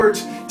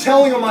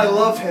telling him I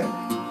love him.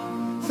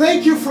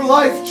 Thank you for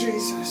life,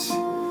 Jesus.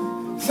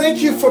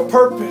 Thank you for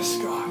purpose,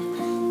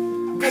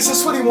 God. Guys,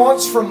 that's what he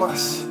wants from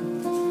us.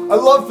 I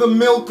love the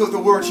milk of the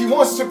word. He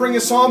wants to bring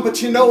us on,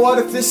 but you know what?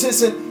 If this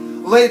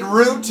isn't laid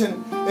root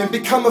and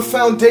become a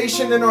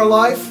foundation in our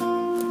life,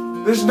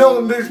 there's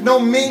no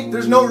meat,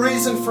 there's no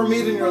reason for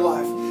meat in your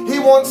life. He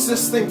wants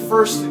this thing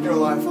first in your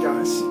life,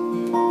 guys.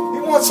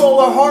 He wants all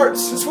our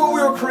hearts. It's what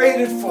we were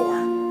created for.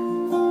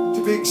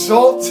 To be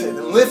exalted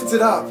and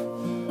lifted up.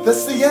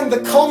 That's the end,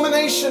 the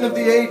culmination of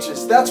the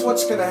ages. That's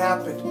what's going to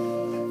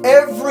happen.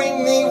 Every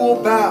knee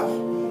will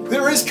bow.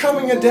 There is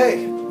coming a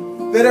day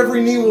that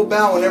every knee will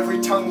bow and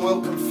every tongue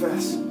will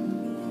confess.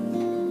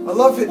 I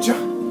love it,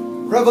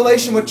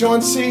 Revelation, what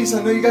John sees.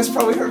 I know you guys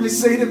probably heard me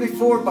say it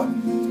before, but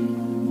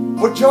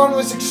what John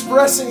was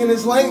expressing in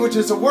his language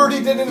is a word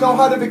he didn't know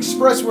how to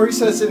express, where he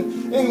says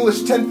in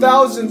English,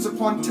 10,000s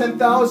upon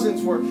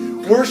 10,000s were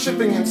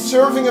worshiping and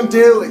serving him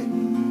daily.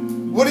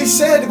 What he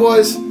said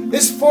was,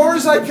 as far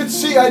as I could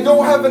see, I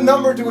don't have a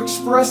number to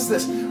express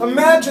this.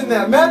 Imagine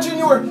that. Imagine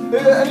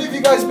any of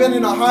you guys been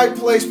in a high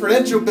place,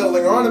 Prudential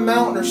building, or on a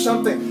mountain or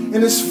something,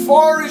 and as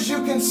far as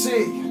you can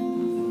see,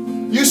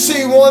 you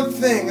see one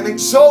thing, an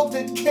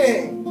exalted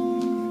king,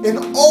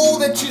 and all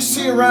that you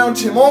see around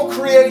him, all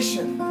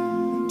creation,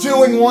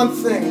 doing one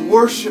thing,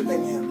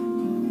 worshiping him.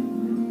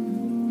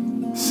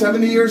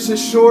 70 years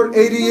is short,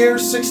 80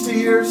 years, 60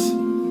 years.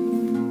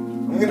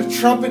 I'm going to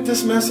trumpet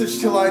this message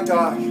till I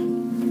die.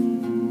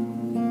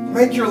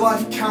 Make your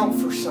life count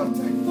for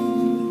something.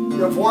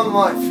 You have one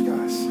life,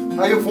 guys.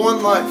 I have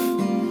one life.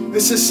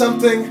 This is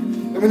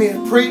something that we need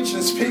to preach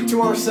and speak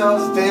to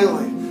ourselves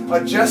daily.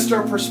 Adjust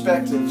our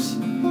perspectives.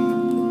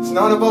 It's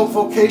not about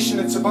vocation.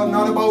 It's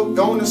not about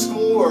going to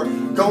school or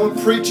going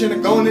preaching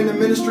and going into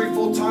ministry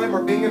full time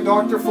or being a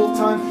doctor full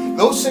time.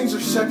 Those things are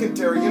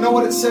secondary. You know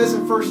what it says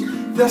in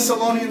 1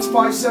 Thessalonians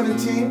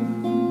 5:17?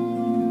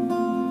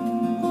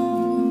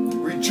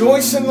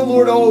 Rejoice in the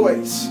Lord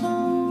always.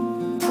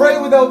 Pray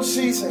without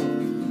ceasing.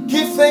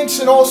 Give thanks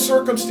in all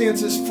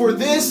circumstances, for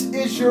this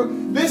is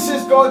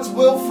God's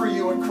will for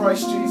you in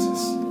Christ Jesus.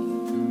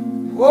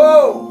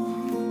 Whoa!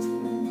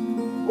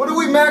 What do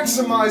we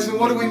maximize and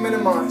what do we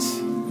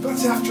minimize?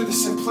 God's after the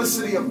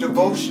simplicity of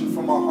devotion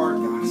from our heart,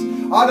 guys.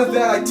 Out of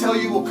that, I tell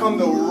you, will come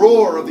the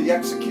roar of the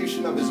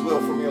execution of His will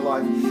from your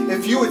life.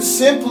 If you would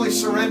simply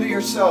surrender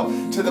yourself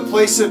to the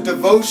place of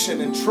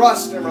devotion and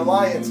trust and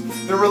reliance,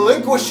 the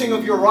relinquishing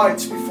of your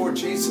rights before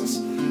Jesus.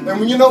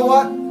 And you know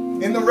what?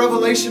 In the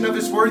revelation of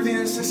His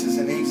worthiness, this is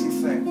an easy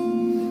thing.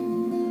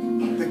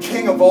 The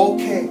King of all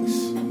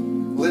kings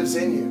lives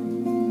in you.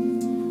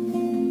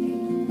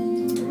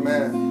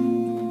 Amen.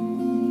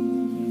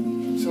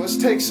 So let's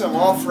take some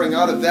offering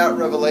out of that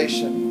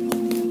revelation.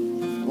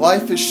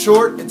 Life is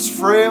short, it's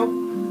frail.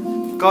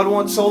 God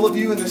wants all of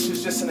you, and this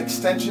is just an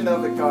extension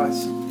of it,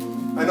 guys.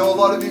 I know a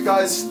lot of you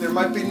guys, there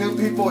might be new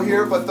people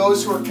here, but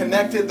those who are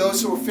connected,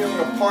 those who are feeling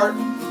a part,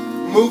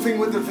 moving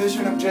with the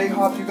vision of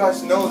JHOP, you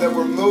guys know that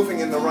we're moving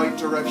in the right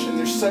direction.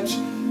 There's such a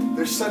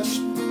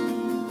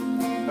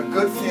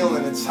good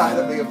feeling inside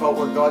of me about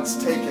where God's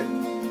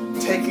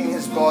taking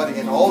His body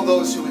and all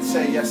those who would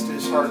say yes to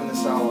His heart in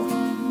this hour.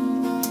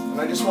 And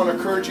I just want to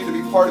encourage you to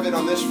be part of it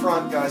on this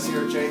front, guys,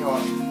 here at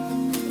JHOP.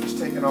 Just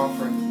take an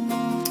offering.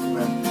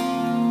 Amen.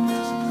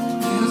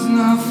 There's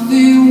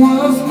nothing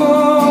worth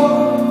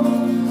more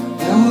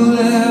that will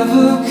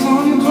ever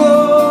come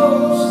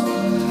close.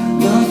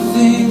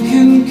 Nothing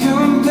can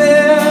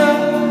compare.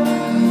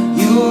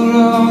 You're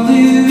our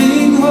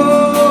living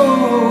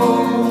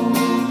hope.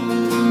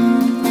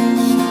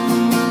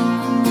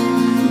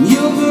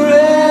 Your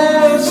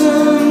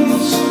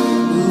presence,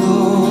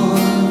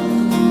 Lord.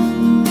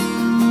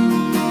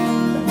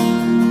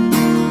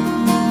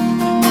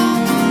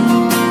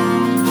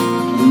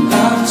 And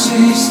I've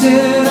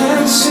tasted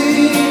and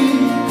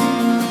seen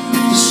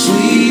the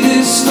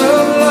sweetest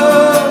of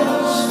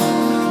loves,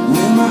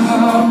 when my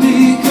heart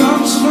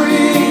becomes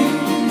free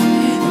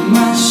and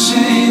my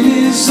shame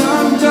is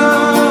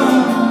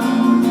undone.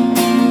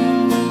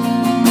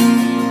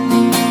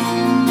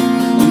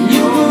 In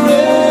your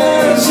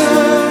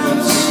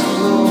presence,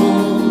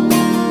 Lord.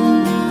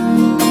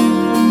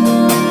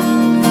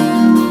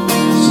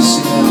 Just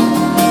sing that.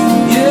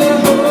 Yeah,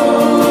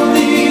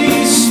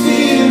 Holy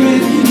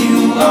Spirit, you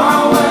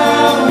are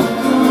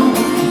welcome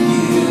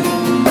here.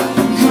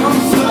 Come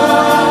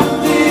flood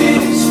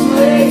this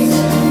place,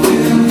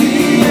 fill the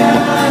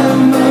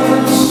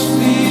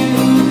atmosphere.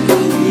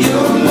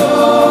 Your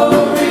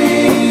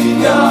glory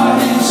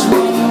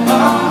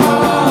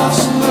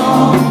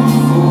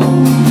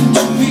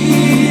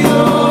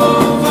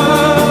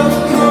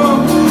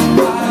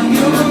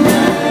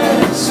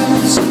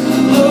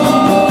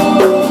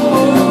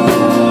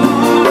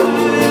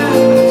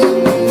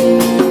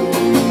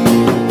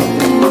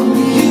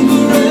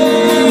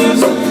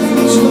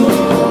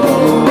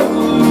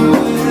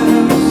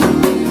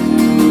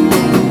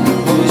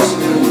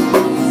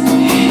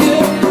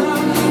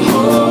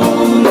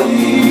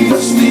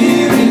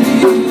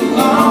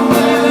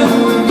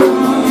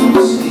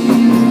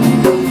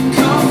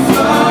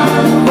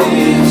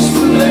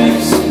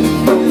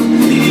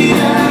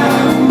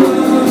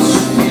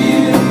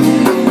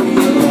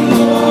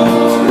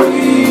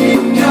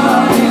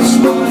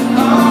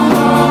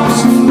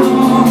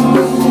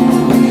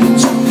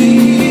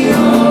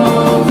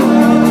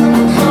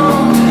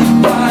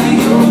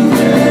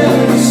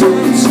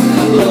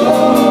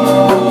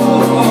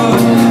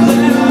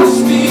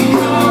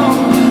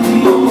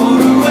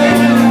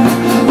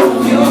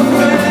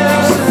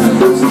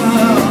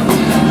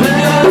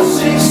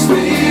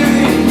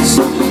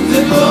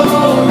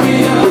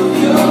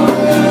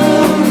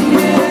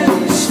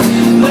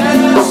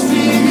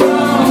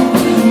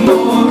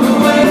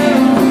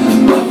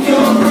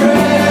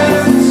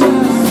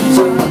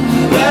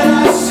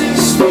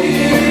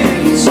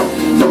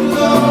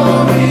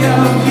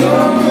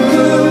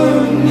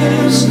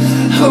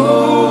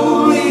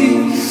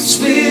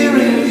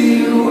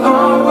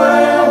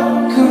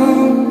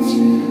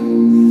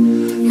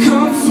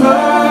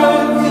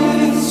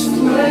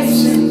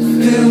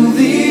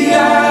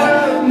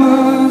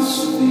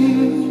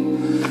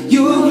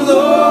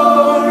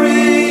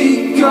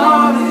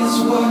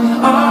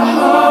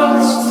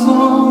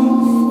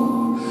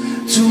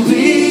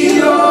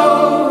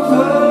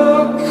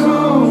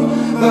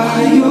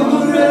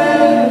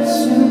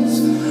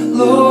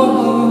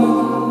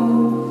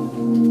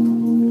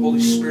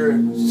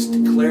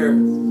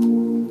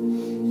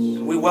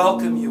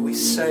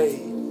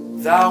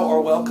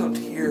are welcomed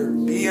here.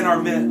 Be in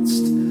our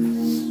midst.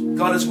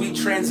 God, as we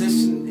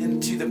transition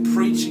into the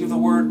preaching of the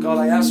Word, God,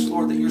 I ask,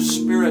 Lord, that your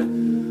Spirit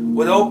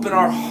would open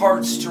our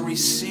hearts to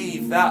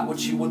receive that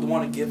which you would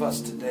want to give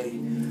us today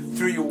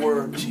through your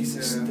Word,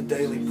 Jesus, the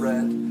daily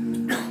bread,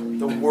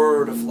 the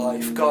Word of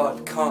life.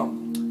 God,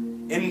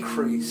 come,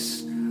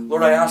 increase.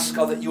 Lord, I ask,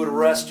 God, that you would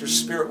rest, your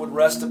Spirit would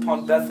rest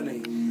upon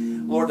Bethany.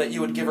 Lord, that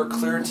you would give her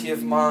clarity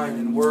of mind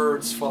and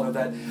words, Father,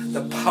 that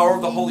the power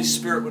of the Holy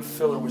Spirit would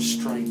fill her with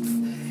strength.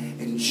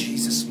 In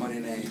Jesus' mighty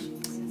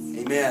name,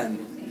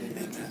 amen.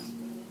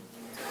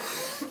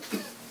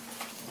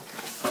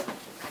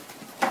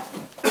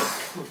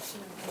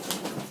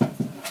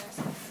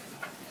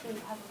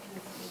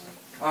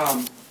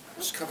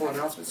 Just a couple of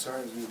announcements. Sorry,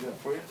 I was going to do that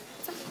for you.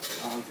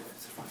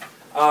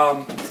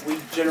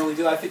 We generally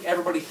do. I think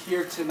everybody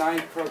here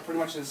tonight pretty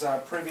much is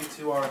privy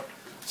to our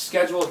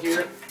schedule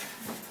here.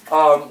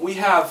 We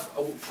have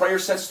prayer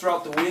sets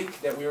throughout the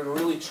week that we are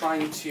really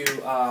trying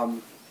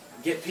to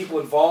get people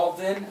involved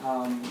in.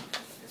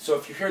 So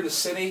if you're here in the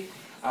city,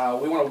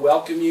 we want to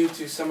welcome you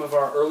to some of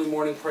our early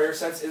morning prayer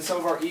sets. In some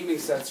of our evening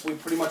sets, we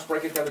pretty much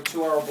break it down to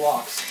 2-hour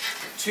blocks.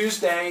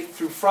 Tuesday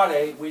through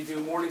Friday, we do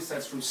morning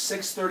sets from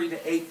 6:30 to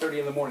 8:30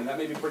 in the morning. That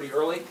may be pretty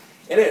early.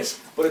 It is,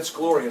 but it's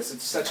glorious.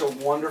 It's such a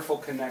wonderful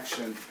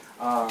connection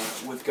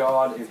with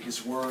God and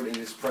His Word and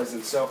His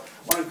presence. So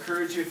I want to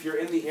encourage you, if you're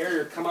in the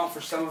area, come out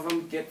for some of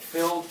them, get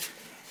filled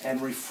and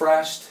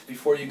refreshed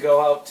before you go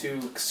out to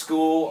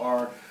school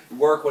or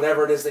work,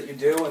 whatever it is that you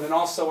do. And then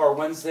also our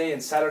Wednesday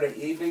and Saturday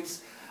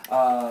evenings,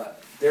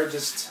 they're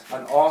just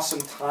an awesome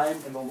time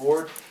in the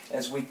Lord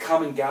as we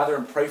come and gather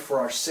and pray for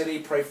our city,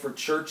 pray for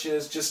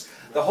churches, just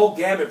the whole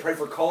gamut, pray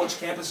for college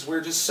campuses.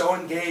 We're just so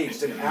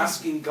engaged in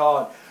asking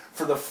God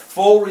for the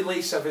full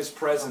release of His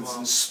presence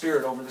and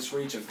Spirit over this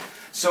region.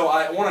 So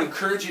I want to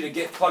encourage you to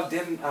get plugged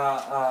in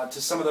to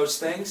some of those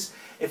things.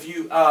 If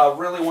you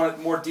really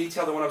want more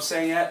detail than what I'm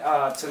saying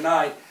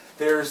tonight,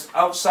 there's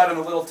outside on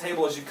the little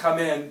table as you come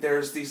in,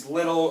 there's these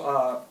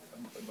little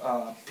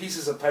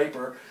pieces of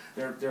paper.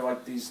 They're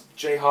like these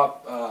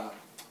JHOP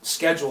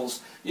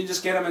schedules. You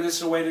just get them, and this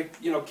is a way to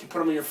put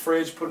them in your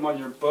fridge, put them on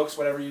your books,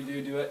 whatever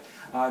you do it.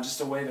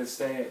 Just a way to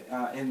stay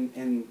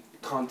in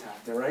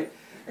contact. All right.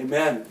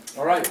 Amen.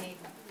 All right.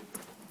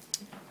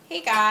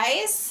 Hey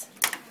guys,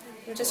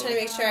 I'm just trying to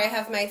make sure I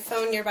have my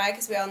phone nearby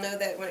because we all know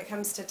that when it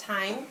comes to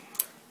time,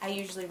 I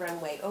usually run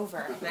way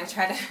over. And I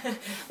try to.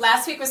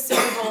 Last week was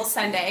Super Bowl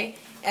Sunday,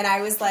 and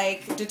I was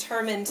like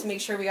determined to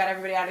make sure we got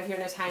everybody out of here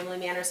in a timely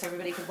manner so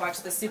everybody could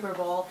watch the Super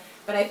Bowl.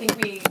 But I think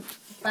it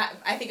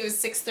was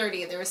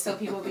 6:30. There were still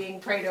people being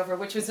prayed over,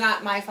 which was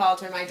not my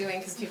fault or my doing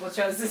because people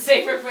chose to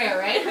stay for prayer,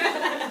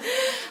 right?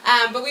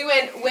 But we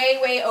went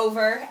way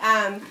over.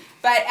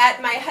 But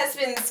at my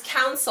husband's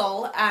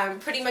counsel,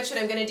 pretty much what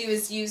I'm going to do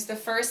is use the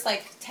first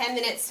 10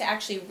 minutes to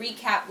actually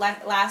recap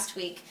last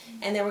week,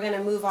 and then we're going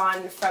to move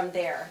on from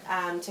there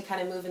to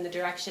kind of move in the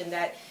direction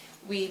that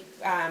we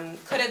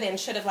could have and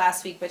should have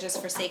last week, but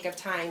just for sake of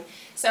time.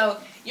 So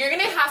you're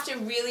going to have to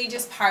really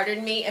just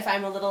pardon me if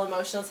I'm a little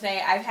emotional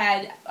today. I've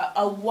had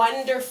a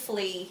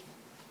wonderfully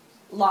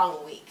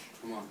long week.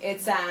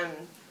 It's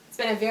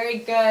been a very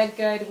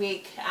good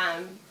week.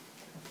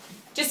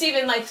 Just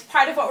even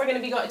part of what we're going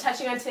to be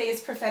touching on today is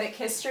prophetic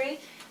history,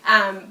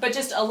 but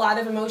just a lot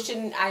of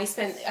emotion. I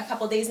spent a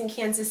couple days in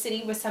Kansas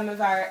City with some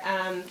of our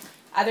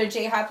other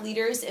JHOP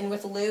leaders and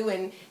with Lou,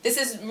 and this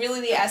is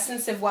really the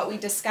essence of what we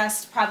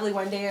discussed probably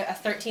one day, a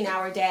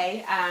 13-hour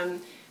day,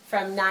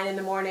 from 9 in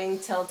the morning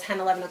till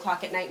 10, 11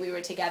 o'clock at night we were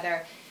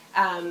together,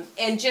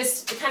 and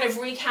just kind of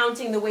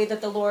recounting the way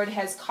that the Lord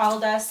has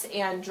called us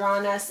and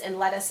drawn us and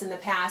led us in the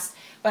past,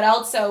 but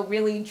also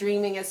really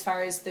dreaming as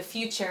far as the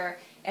future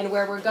and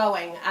where we're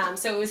going.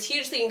 So it was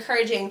hugely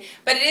encouraging,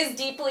 but it is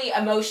deeply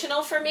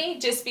emotional for me,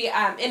 just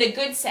in a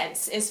good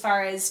sense, as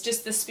far as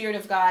just the Spirit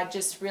of God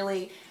just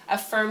really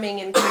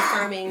affirming and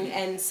confirming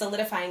and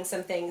solidifying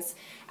some things.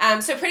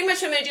 So pretty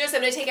much what I'm going to do is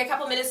I'm going to take a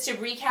couple minutes to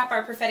recap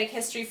our prophetic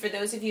history for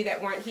those of you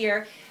that weren't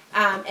here.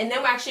 And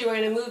then we're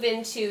going to move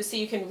into, so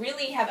you can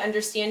really have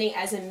understanding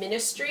as a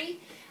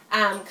ministry,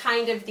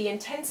 kind of the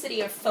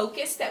intensity of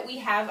focus that we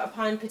have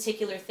upon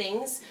particular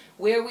things,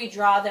 where we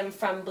draw them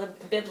from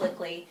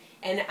biblically,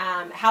 and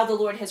how the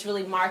Lord has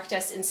really marked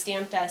us and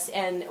stamped us,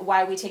 and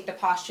why we take the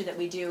posture that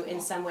we do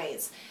in some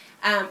ways.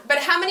 But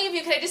how many of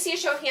you, could I just see a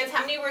show of hands,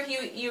 how many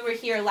you were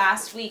here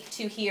last week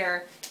to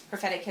hear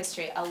prophetic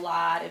history? A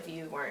lot of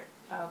you weren't.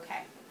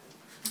 Okay.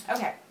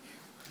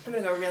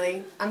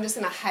 I'm just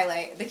going to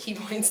highlight the key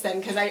points then,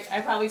 because I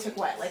probably took,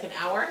 an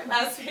hour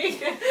last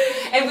week?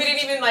 And we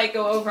didn't even,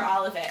 go over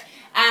all of it.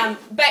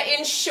 But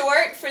in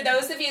short, for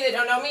those of you that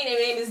don't know me, my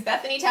name is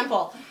Bethany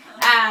Temple.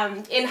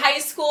 In high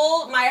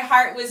school, my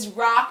heart was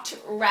rocked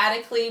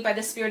radically by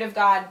the Spirit of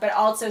God, but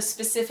also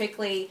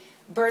specifically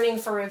burning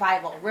for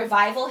revival.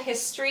 Revival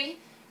history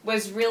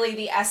was really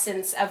the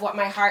essence of what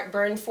my heart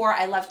burned for.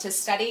 I love to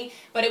study,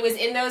 but it was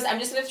in those. I'm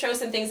just going to throw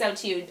some things out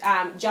to you.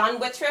 John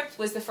Winthrop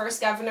was the first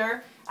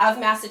governor of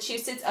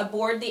Massachusetts.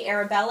 Aboard the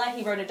Arabella,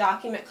 he wrote a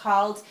document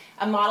called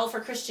A Model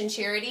for Christian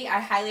Charity. I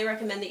highly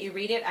recommend that you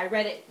read it. I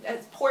read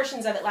it,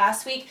 portions of it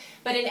last week,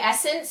 but in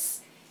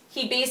essence,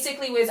 he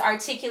basically was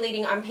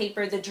articulating on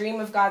paper the dream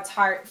of God's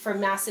heart for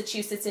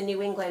Massachusetts and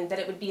New England, that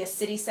it would be a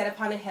city set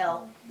upon a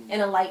hill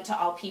and a light to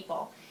all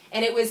people.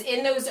 And it was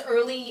in those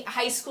early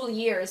high school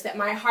years that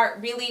my heart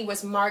really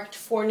was marked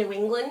for New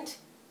England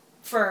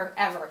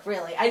forever,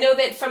 really. I know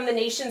that from the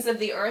nations of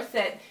the earth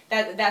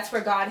that's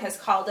where God has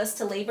called us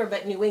to labor,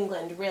 but New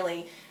England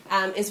really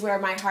is where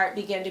my heart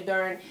began to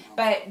burn.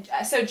 But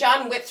so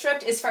John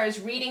Winthrop, as far as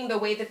reading the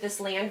way that this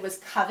land was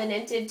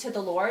covenanted to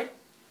the Lord,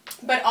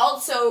 but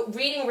also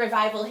reading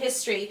revival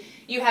history,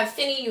 you have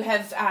Finney, you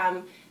have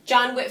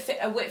George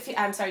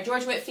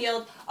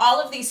Whitefield,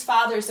 all of these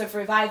fathers of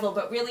revival,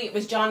 but really it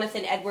was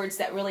Jonathan Edwards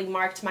that really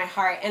marked my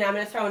heart. And I'm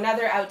going to throw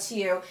another out to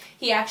you.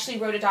 He actually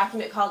wrote a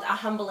document called A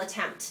Humble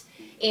Attempt.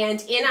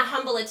 And in A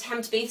Humble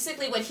Attempt,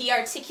 basically what he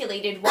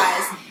articulated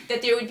was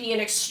that there would be an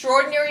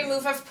extraordinary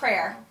move of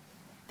prayer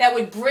that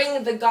would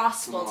bring the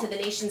gospel to the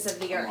nations of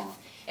the earth.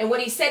 And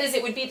what he said is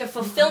it would be the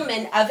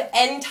fulfillment of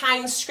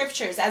end-time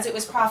scriptures as it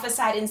was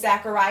prophesied in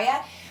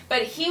Zechariah.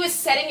 But he was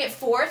setting it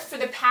forth for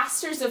the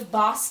pastors of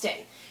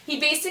Boston. He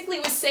basically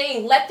was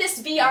saying, let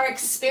this be our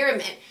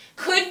experiment.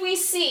 Could we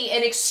see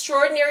an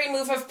extraordinary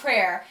move of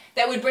prayer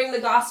that would bring the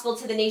gospel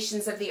to the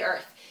nations of the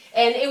earth?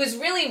 And it was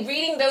really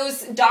reading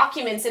those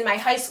documents in my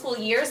high school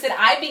years that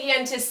I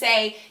began to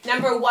say,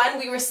 number one,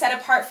 we were set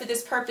apart for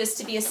this purpose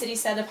to be a city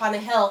set upon a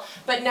hill.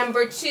 But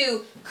number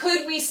two,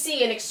 could we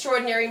see an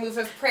extraordinary move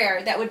of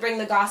prayer that would bring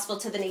the gospel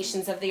to the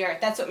nations of the earth?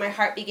 That's what my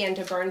heart began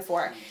to burn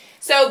for.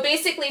 So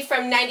basically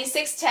from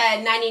 96 to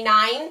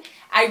 99,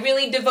 I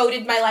really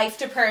devoted my life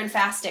to prayer and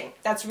fasting.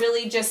 That's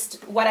really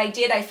just what I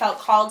did. I felt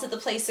called to the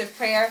place of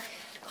prayer,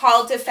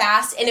 called to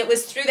fast. And it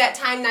was through that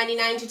time,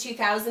 99 to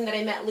 2000, that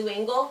I met Lou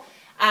Engle.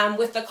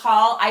 With the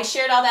call. I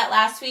shared all that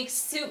last week.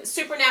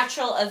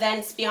 Supernatural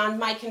events beyond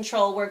my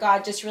control where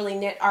God just really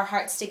knit our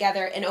hearts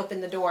together and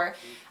opened the door.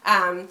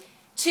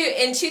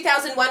 In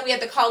 2001, we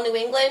had the call New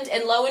England,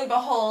 and lo and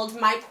behold,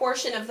 my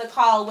portion of the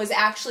call was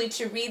actually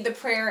to read the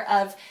prayer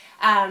of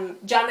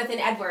Jonathan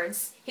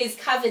Edwards, his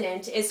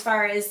covenant as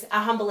far as A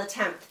Humble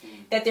Attempt,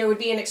 that there would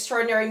be an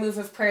extraordinary move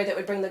of prayer that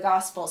would bring the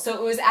gospel. So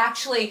it was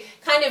actually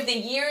kind of the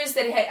years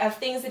of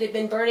things that had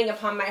been burning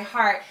upon my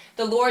heart.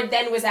 The Lord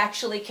then was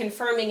actually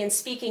confirming and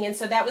speaking, and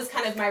so that was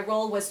kind of my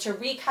role, was to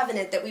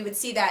re-covenant that we would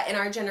see that in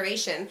our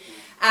generation.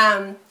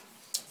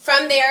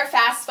 From there,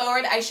 fast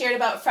forward, I shared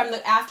about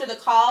after the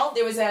call,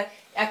 there was a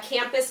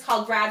campus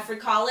called Bradford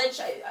College.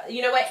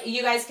 You know what?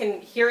 You guys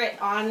can hear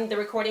it on the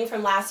recording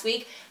from last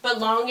week. But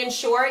long and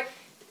short,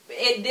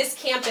 this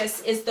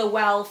campus is the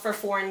well for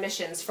foreign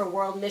missions, for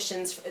world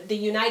missions. The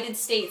United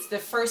States, the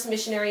first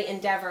missionary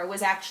endeavor,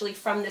 was actually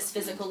from this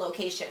physical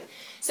location.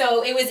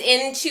 So it was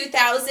in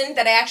 2000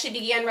 that I actually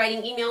began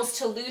writing emails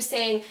to Lou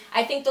saying,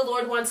 I think the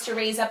Lord wants to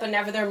raise up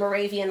another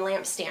Moravian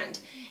lampstand.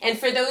 And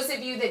for those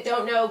of you that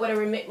don't know what a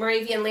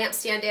Moravian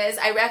lampstand is,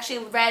 I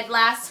actually read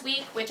last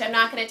week, which I'm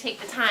not going to take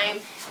the time,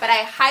 but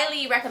I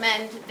highly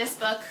recommend this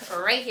book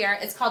right here.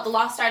 It's called The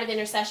Lost Art of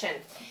Intercession.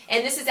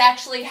 And this is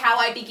actually how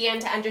I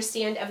began to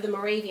understand of the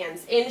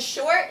Moravians. In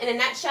short, in a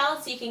nutshell,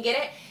 so you can get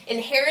it,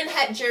 in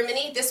Herrenhut,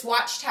 Germany, this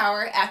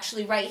watchtower,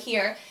 actually right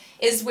here,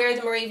 is where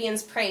the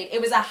Moravians prayed. It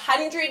was a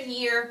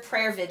 100-year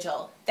prayer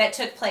vigil that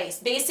took place.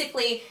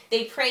 Basically,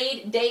 they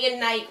prayed day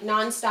and night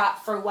nonstop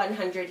for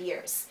 100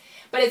 years.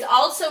 But it's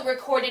also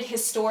recorded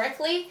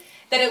historically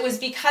that it was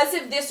because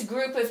of this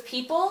group of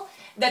people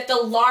that the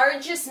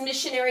largest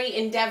missionary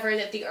endeavor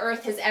that the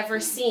earth has ever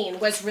seen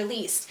was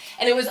released.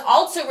 And it was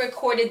also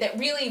recorded that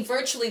really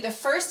virtually the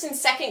first and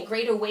second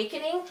Great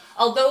Awakening,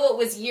 although it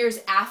was years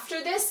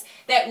after this,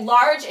 that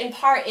large in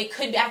part it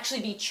could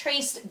actually be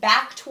traced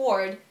back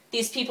toward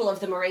these people of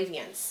the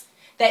Moravians.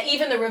 That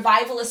even the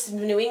revivalists of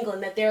New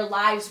England, that their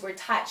lives were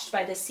touched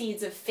by the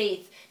seeds of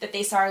faith that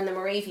they saw in the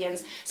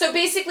Moravians. So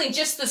basically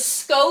just the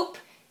scope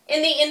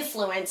and the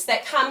influence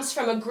that comes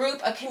from a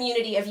group, a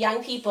community of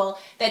young people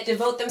that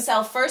devote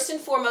themselves first and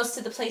foremost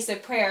to the place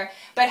of prayer,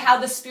 but how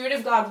the Spirit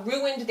of God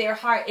ruined their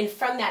heart, and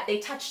from that they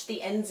touched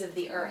the ends of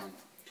the earth.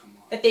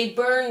 That they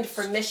burned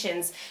for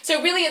missions.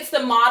 So really it's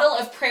the model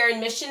of prayer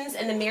and missions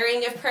and the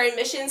marrying of prayer and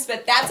missions,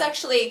 but that's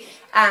actually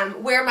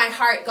where my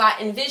heart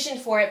got envisioned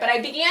for it. But I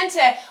began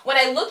to, when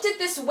I looked at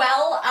this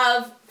well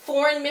of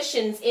foreign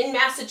missions in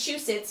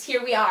Massachusetts,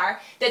 here we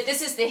are, that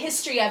this is the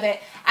history of it,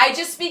 I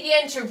just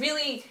began to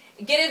really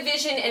get a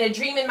vision and a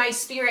dream in my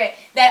spirit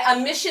that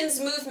a missions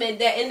movement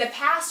that in the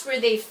past where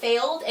they've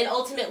failed and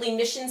ultimately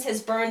missions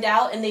has burned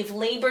out and they've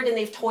labored and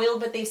they've toiled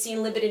but they've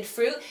seen limited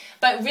fruit,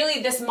 but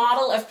really this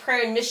model of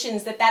prayer and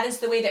missions, that is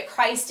the way that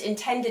Christ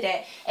intended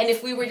it. And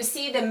if we were to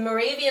see the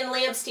Moravian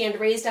lampstand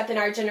raised up in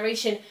our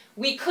generation,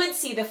 we could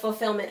see the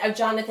fulfillment of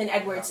Jonathan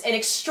Edwards, an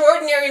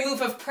extraordinary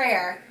move of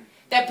prayer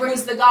that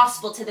brings the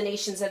gospel to the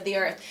nations of the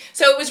earth.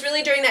 So it was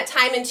really during that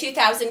time in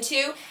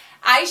 2002,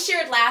 I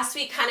shared last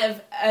week kind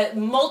of a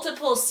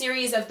multiple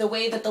series of the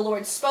way that the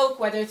Lord spoke,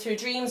 whether through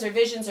dreams or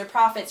visions or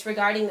prophets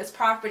regarding this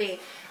property.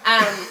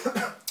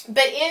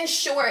 But in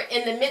short,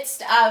 in the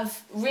midst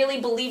of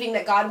really believing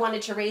that God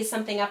wanted to raise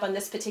something up on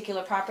this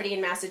particular property in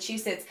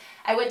Massachusetts,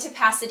 I went to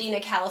Pasadena,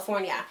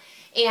 California.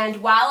 And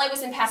while I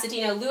was in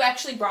Pasadena, Lou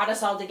actually brought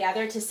us all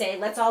together to say,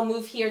 let's all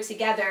move here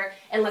together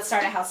and let's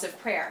start a house of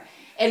prayer.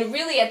 And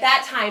really at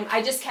that time,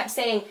 I just kept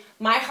saying,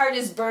 my heart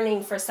is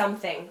burning for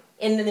something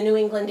in the New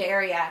England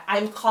area.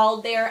 I'm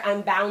called there,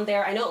 I'm bound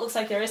there. I know it looks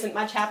like there isn't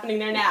much happening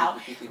there now,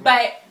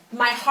 but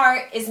my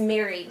heart is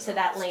married to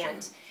that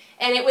land.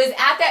 And it was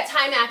at that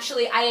time,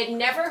 actually, I had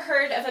never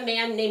heard of a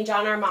man named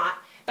John Armott,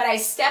 but I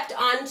stepped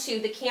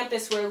onto the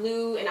campus where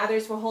Lou and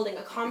others were holding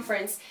a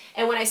conference,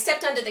 and when I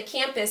stepped onto the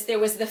campus, there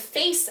was the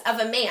face of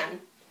a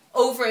man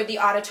over the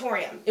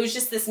auditorium. It was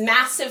just this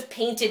massive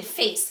painted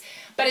face.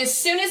 But as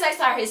soon as I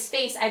saw his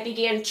face, I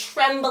began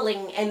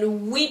trembling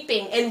and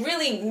weeping and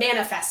really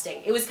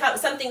manifesting. It was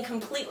something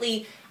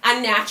completely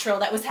unnatural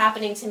that was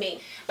happening to me.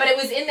 But it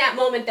was in that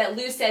moment that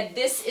Lou said,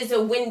 this is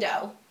a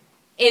window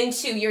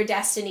into your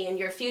destiny and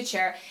your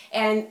future.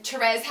 And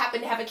Therese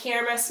happened to have a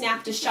camera,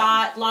 snapped a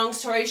shot. Long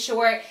story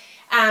short,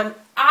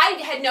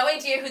 I had no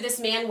idea who this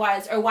man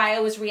was or why I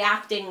was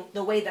reacting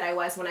the way that I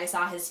was when I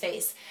saw his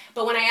face.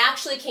 But when I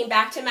actually came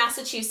back to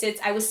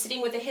Massachusetts, I was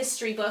sitting with a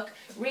history book,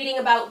 reading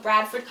about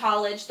Bradford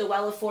College, the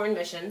Well of Foreign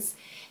Missions,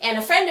 and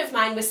a friend of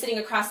mine was sitting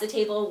across the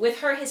table with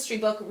her history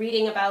book,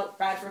 reading about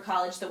Bradford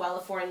College, the Well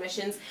of Foreign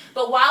Missions.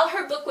 But while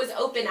her book was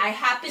open, I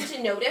happened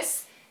to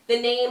notice the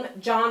name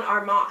John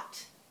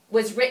Armott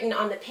was written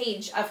on the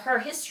page of her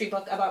history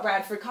book about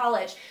Bradford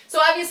College. So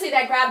obviously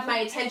that grabbed my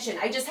attention.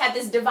 I just had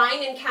this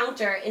divine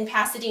encounter in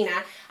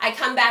Pasadena. I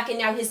come back and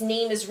now his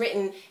name is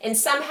written and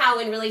somehow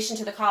in relation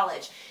to the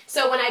college.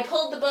 So when I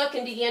pulled the book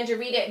and began to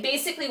read it,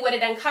 basically what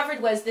it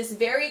uncovered was this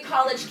very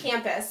college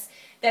campus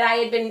that I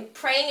had been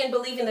praying and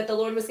believing that the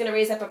Lord was going to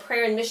raise up a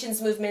prayer and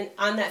missions movement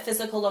on that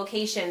physical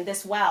location,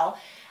 this well.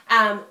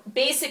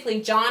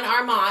 Basically John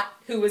Armott,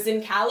 who was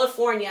in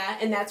California,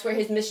 and that's where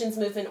his missions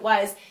movement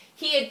was,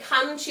 he had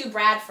come to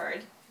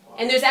Bradford,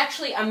 and there's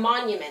actually a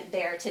monument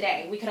there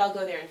today. We could all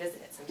go there and visit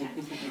it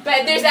sometime.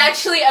 But there's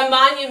actually a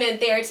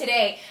monument there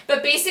today.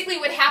 But basically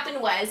what happened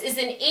is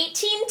in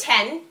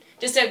 1810,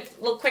 just a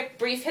little quick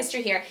brief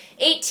history here,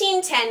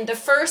 1810, the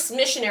first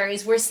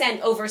missionaries were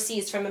sent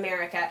overseas from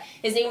America.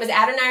 His name was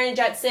Adoniram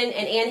Judson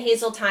and Ann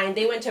Hazeltine.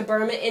 They went to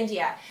Burma,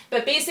 India.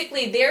 But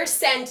basically they're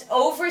sent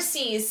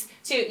overseas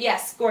to,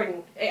 yes,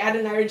 Gordon,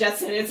 Adoniram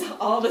Judson, it's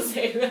all the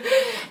same.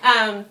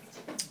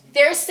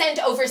 They're sent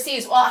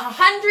overseas. Well,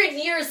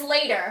 100 years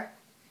later,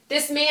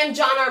 this man,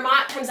 John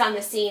Armott, comes on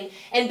the scene.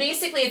 And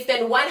basically, it's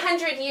been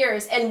 100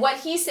 years. And what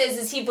he says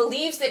is he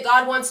believes that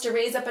God wants to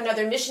raise up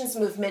another missions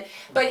movement.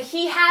 But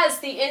he has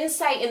the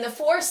insight and the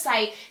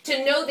foresight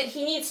to know that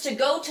he needs to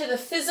go to the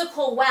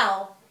physical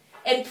well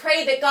and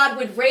pray that God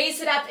would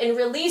raise it up and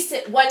release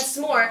it once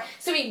more.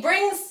 So he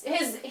brings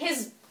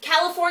his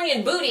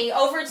Californian booty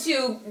over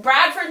to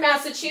Bradford,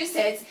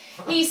 Massachusetts.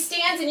 He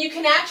stands and you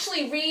can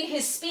actually read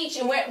his speech,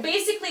 and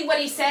basically what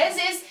he says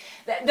is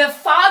that the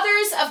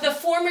fathers of the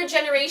former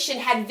generation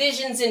had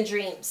visions and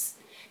dreams.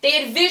 They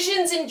had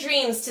visions and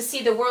dreams to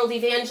see the world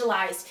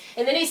evangelized.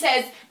 And then he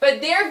says,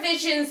 but their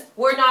visions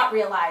were not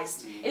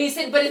realized. And he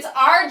said, but it's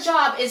our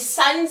job as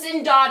sons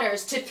and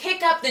daughters to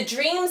pick up the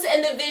dreams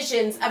and the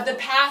visions of the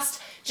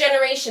past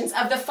generations,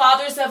 of the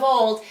fathers of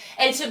old,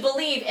 and to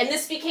believe, and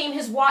this became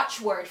his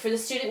watchword for the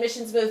student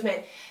missions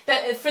movement,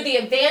 that for the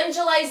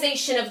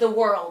evangelization of the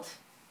world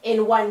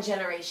in one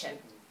generation.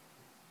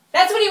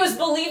 That's what he was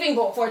believing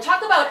for.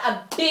 Talk about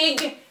a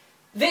big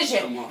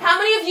vision. How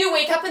many of you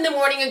wake up in the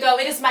morning and go,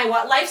 it is my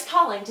life's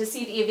calling to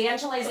see the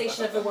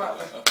evangelization of the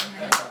world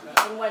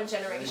in one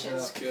generation?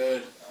 That's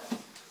good.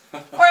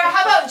 Or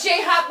how about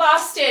JHOP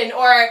Boston,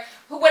 or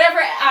whatever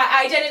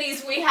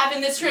identities we have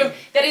in this room,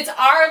 that it's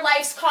our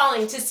life's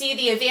calling to see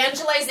the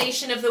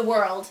evangelization of the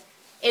world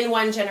in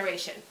one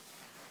generation.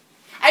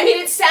 I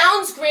mean, it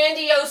sounds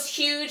grandiose,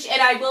 huge,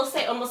 and I will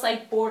say almost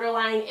like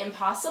borderline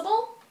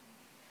impossible,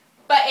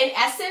 but in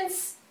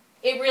essence,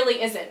 it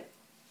really isn't.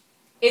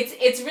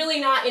 It's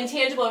really not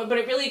intangible, but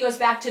it really goes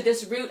back to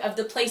this root of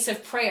the place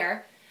of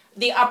prayer,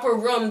 the upper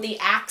room, the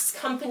Acts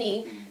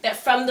company, that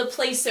from the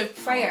place of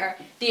prayer,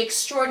 the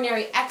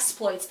extraordinary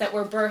exploits that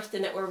were birthed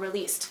and that were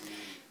released.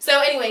 So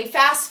anyway,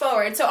 fast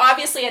forward. So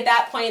obviously at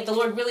that point, the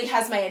Lord really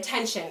has my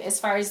attention as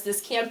far as this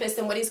campus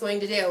and what he's going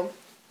to do.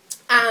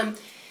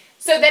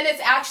 So then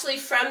it's actually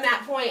from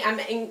that point, I'm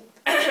in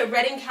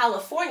Redding,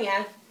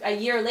 California, a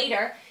year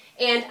later,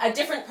 and a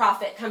different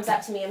prophet comes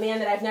up to me, a man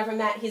that I've never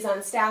met. He's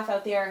on staff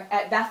out there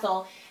at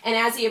Bethel. And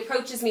as he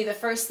approaches me, the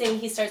first thing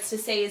he starts to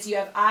say is, you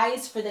have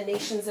eyes for the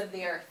nations of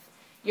the earth.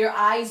 Your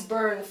eyes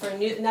burn for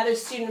another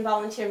student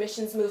volunteer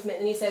missions movement.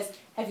 And he says,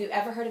 have you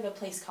ever heard of a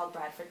place called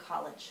Bradford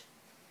College?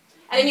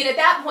 And I mean, at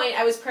that point,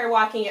 I was prayer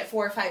walking it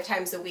 4 or 5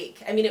 times a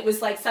week. I mean, it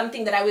was like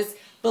something that I was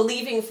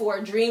believing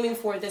for, dreaming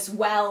for, this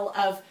well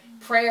of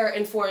prayer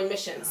and foreign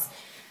missions.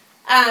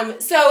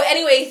 So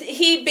anyway,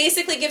 he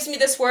basically gives me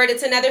this word.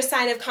 It's another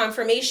sign of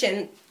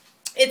confirmation.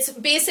 It's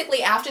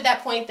basically after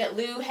that point that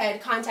Lou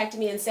had contacted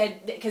me and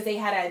said, because they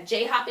had a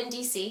JHOP in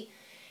DC,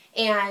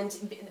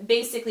 and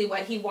basically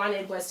what he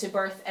wanted was to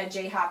birth a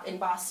JHOP in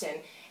Boston.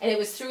 And it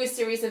was through a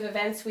series of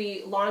events.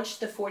 We launched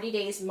the 40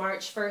 days,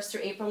 March 1st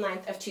through April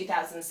 9th of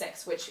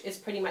 2006, which is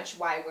pretty much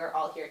why we're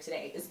all here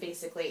today, is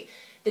basically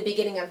the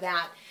beginning of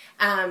that.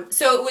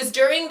 So it was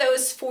during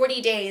those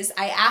 40 days,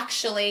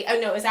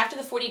 it was after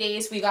the 40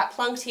 days, we got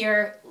plunked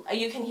here.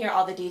 You can hear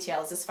all the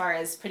details as far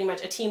as pretty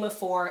much a team of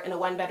 4 in a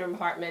 1-bedroom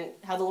apartment,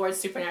 how the Lord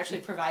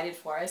supernaturally provided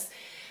for us.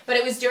 But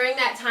it was during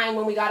that time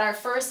when we got our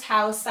first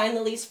house, signed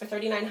the lease for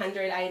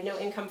 $3,900. I had no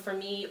income for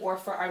me or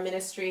for our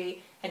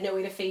ministry, had no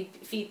way to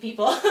feed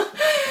people.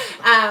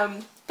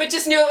 But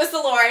just knew it was the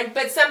Lord.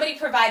 But somebody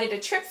provided a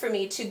trip for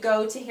me to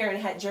go to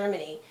Herrenhut,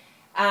 Germany.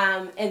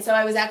 And so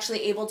I was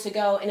actually able to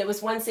go, and it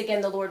was once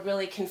again the Lord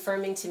really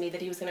confirming to me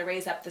that he was going to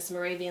raise up this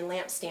Moravian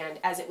lampstand,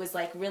 as it was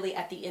like really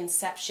at the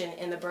inception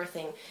and the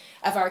birthing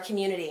of our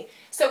community.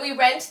 So we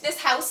rent this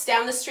house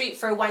down the street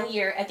for 1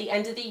 year. At the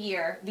end of the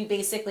year, we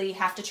basically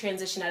have to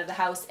transition out of the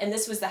house, and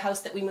this was the house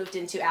that we moved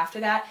into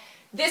after that.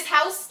 This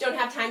house, don't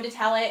have time to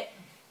tell it,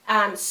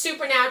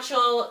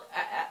 supernatural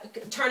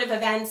turn of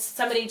events.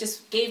 Somebody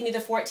just gave me the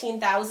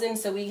 $14,000,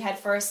 so we had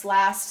first,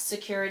 last,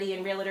 security,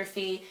 and realtor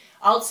fee.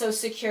 Also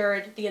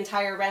secured the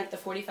entire rent, the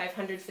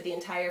 $4,500 for the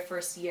entire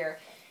first year,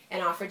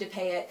 and offered to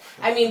pay it.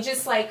 I mean,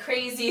 just like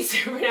crazy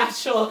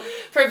supernatural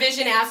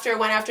provision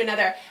one after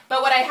another.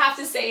 But what I have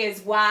to say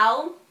is,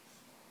 while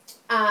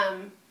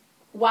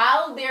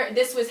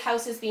this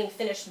house was being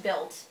finished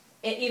built,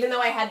 even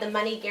though I had the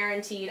money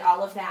guaranteed,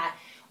 all of that,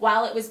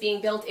 while it was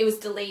being built, it was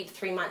delayed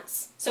 3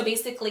 months. So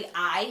basically,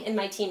 I and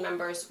my team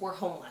members were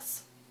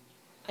homeless.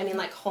 I mean,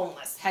 like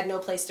homeless. Had no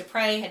place to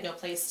pray, had no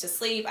place to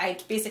sleep. I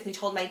basically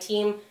told my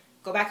team,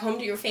 go back home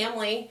to your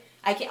family.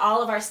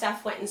 All of our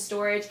stuff went in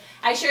storage.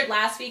 I shared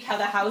last week how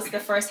the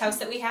first house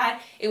that we had,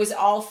 it was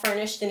all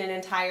furnished in an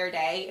entire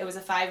day. It was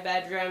a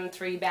 5-bedroom,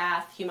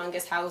 3-bath,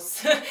 humongous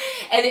house.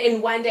 And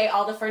in one day,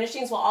 all the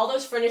furnishings, all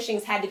those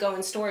furnishings had to go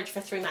in storage for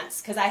 3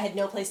 months because I had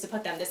no place to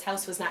put them. This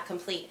house was not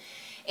complete.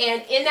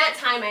 And in that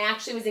time, I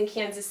actually was in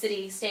Kansas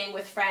City staying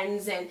with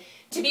friends. And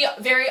to be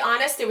very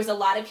honest, there was a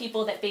lot of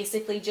people that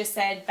basically just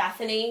said,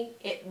 Bethany,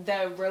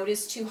 the road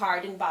is too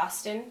hard in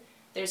Boston.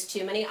 There's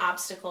too many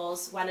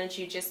obstacles. Why don't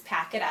you just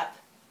pack it up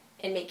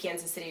and make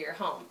Kansas City your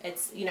home?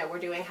 It's, we're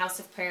doing House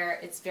of Prayer.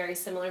 It's very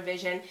similar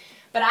vision.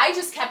 But I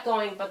just kept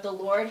going, but the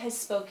Lord has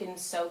spoken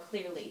so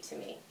clearly to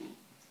me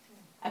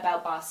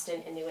about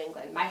Boston and New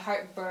England. My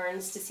heart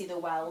burns to see the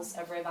wells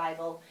of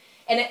revival.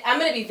 And I'm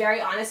going to be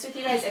very honest with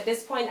you guys. At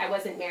this point, I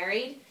wasn't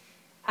married.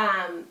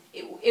 And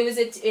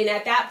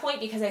at that point,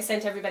 because I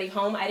sent everybody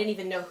home, I didn't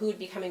even know who would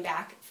be coming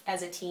back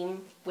as a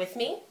team with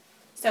me.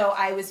 So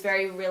I was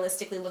very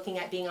realistically looking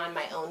at being on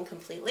my own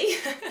completely.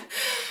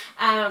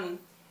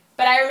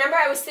 But I remember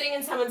I was sitting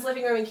in someone's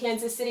living room in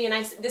Kansas City,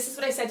 and this is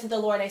what I said to the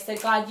Lord. I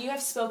said, God, you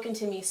have spoken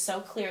to me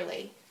so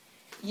clearly.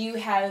 You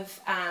have,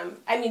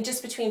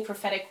 just between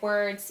prophetic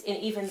words and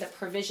even the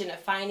provision of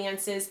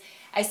finances,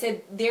 I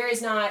said,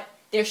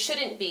 there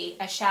shouldn't be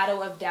a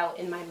shadow of doubt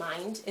in my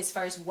mind as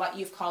far as what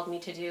you've called me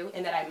to do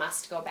and that I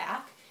must go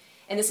back.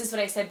 And this is what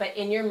I said, but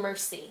in your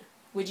mercy,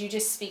 would you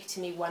just speak to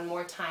me one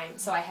more time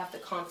so I have the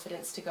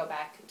confidence to go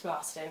back to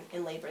Boston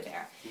and labor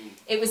there?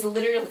 It was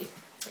literally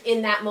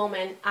in that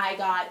moment I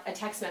got a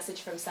text message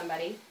from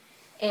somebody,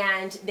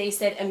 and they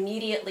said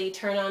immediately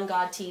turn on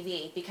God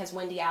TV because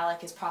Wendy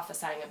Alec is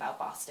prophesying about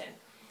Boston.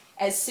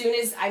 As soon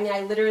as,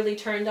 I literally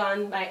turned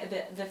on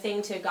the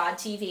thing to God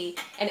TV,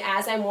 and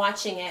as I'm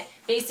watching it,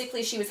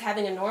 basically she was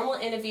having a normal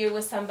interview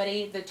with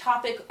somebody. The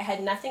topic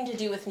had nothing to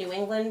do with New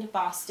England,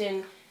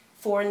 Boston,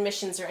 foreign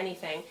missions, or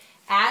anything.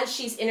 As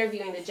she's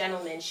interviewing the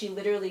gentleman, she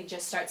literally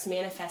just starts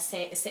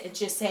manifesting,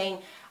 just saying,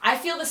 I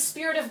feel the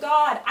Spirit of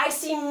God. I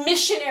see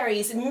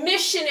missionaries.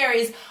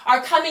 Missionaries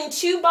are coming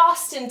to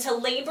Boston to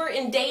labor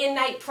in day and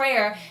night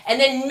prayer, and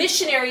then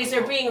missionaries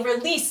are being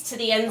released to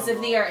the ends of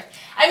the earth.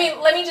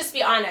 Let me just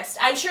be honest.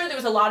 I'm sure there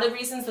was a lot of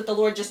reasons that the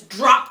Lord just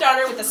dropped on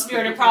her with the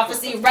spirit of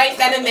prophecy right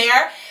then and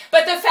there.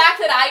 But the fact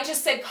that I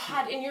just said,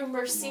 God, in your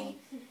mercy,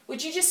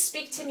 would you just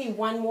speak to me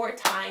one more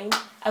time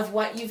of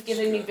what you've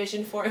given me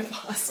vision for in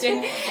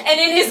Boston? And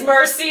in his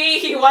mercy,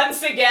 he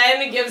once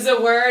again gives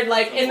a word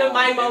like in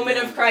my moment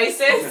of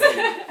crisis. So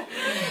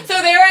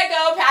there I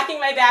go, packing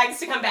my bags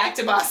to come back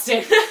to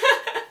Boston.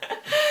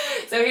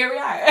 So here we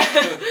are.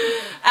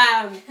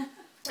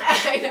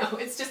 I know,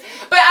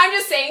 but I'm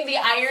just saying the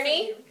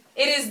irony,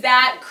 it is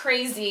that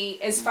crazy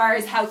as far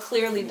as how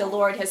clearly the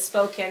Lord has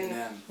spoken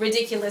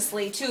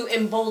ridiculously to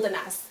embolden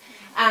us.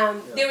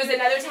 There was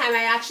another time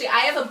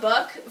I have a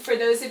book, for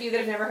those of you that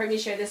have never heard me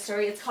share this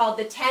story. It's called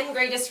The 10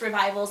 Greatest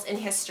Revivals in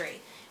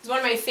History. It's one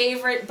of my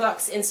favorite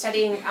books in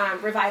studying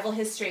revival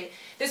history.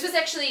 This was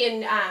actually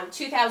in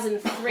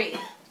 2003.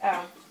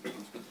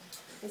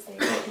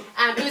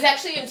 It was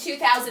actually in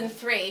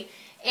 2003.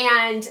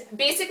 And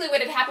basically what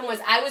had happened was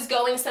I was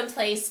going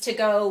someplace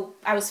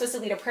I was supposed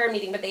to lead a prayer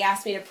meeting, but they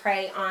asked me to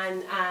pray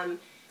on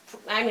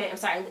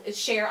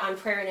share on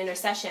prayer and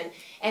intercession.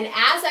 And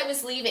as I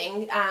was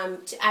leaving,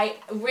 I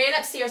ran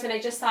upstairs and I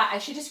just thought I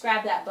should just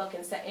grab that book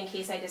in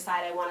case I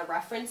decide I want to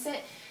reference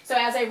it. So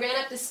as I ran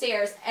up the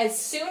stairs, as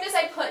soon as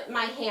I put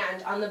my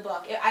hand on the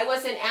book, I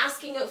wasn't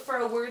asking for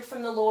a word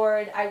from the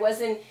Lord.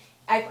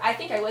 I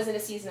think I was in a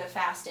season of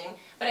fasting,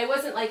 but I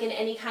wasn't like in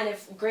any kind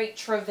of great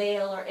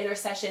travail or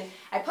intercession.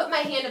 I put my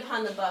hand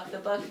upon the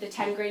book, The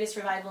 10 Greatest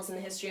Revivals in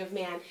the History of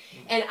Man,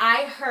 and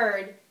I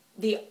heard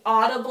the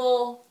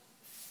audible,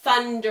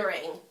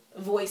 thundering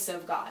voice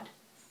of God.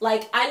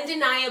 Like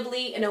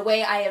undeniably, in a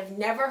way I have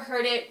never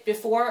heard it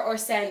before or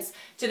since,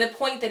 to the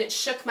point that it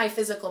shook my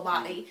physical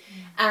body.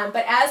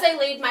 But as I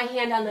laid my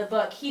hand on the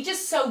book, he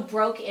just so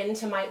broke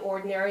into my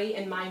ordinary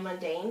and my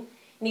mundane.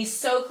 And he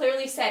so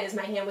clearly said, as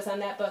my hand was on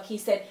that book, he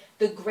said,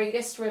 the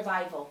greatest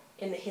revival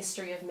in the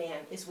history of man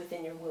is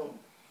within your womb.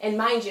 And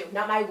mind you,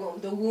 not my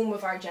womb, the womb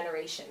of our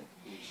generation.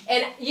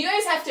 And you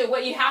guys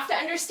what you have to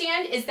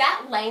understand is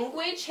that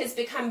language has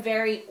become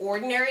very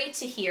ordinary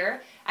to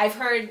hear. I've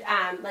heard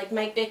like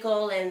Mike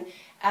Bickle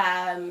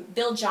and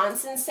Bill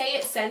Johnson say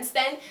it since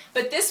then,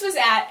 but this was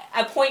at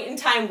a point in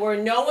time where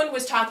no one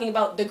was talking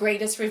about the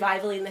greatest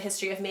revival in the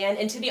history of man.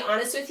 And to be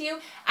honest with you,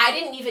 I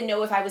didn't even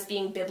know if I was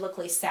being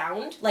biblically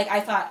sound. Like I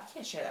thought, I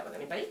can't share that with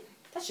anybody.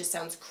 That just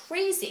sounds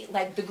crazy.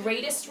 Like the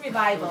greatest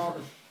revival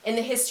in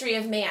the history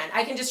of man.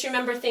 I can just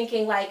remember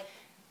thinking like,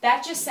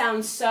 that just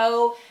sounds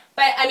so...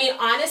 But, I mean,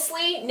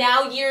 honestly,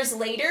 now years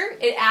later,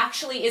 it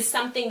actually is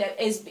something that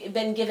has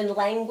been given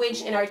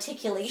language and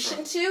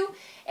articulation to,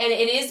 and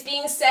it is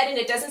being said, and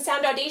it doesn't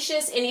sound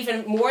audacious, and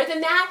even more than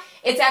that,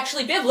 it's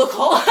actually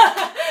biblical.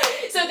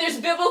 So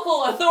there's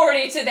biblical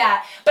authority to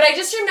that. But I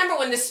just remember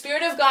when the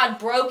Spirit of God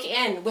broke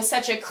in with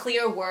such a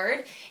clear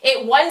word,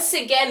 it once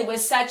again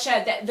was such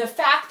the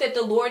fact that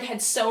the Lord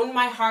had sown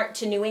my heart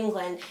to New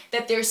England,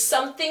 that there's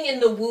something in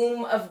the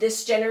womb of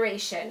this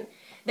generation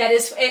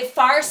it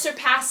far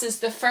surpasses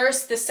the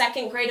first, the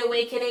second Great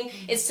Awakening.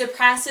 It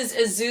surpasses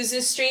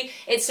Azusa Street.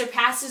 It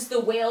surpasses the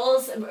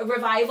Wales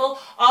revival.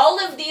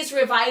 All of these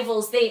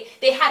revivals, they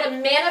had a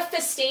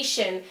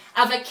manifestation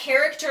of a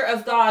character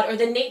of God or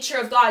the nature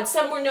of God.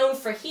 Some were known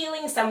for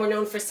healing. Some were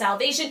known for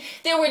salvation.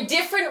 There were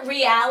different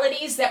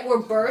realities that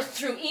were birthed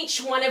through each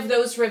one of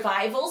those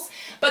revivals.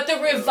 But the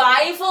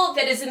revival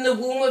that is in the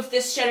womb of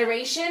this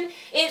generation,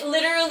 it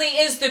literally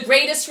is the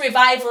greatest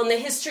revival in the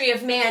history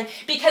of man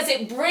because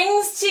it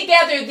brings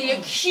together the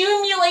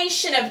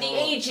accumulation of the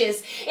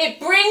ages. It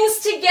brings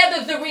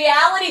together the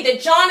reality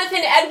that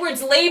Jonathan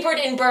Edwards labored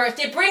in birth.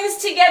 It brings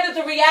together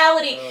the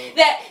reality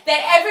that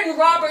Evan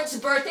Roberts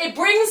birthed. It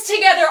brings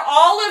together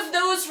all of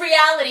those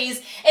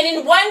realities, and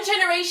in one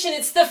generation,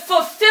 it's the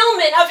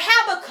fulfillment of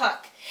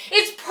Habakkuk.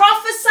 It's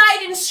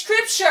prophesied in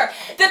Scripture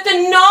that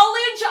the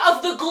knowledge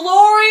of the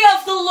glory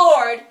of the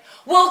Lord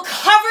will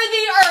cover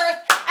the earth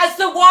as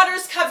the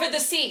waters cover the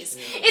seas.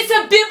 It's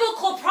a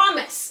biblical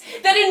promise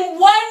that in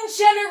one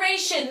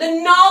generation,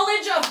 the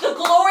knowledge of the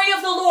glory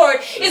of the Lord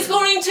is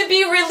going to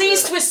be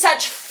released with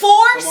such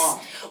force,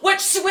 with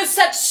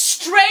such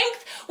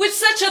strength, with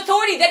such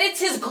authority that it's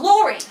His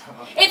glory.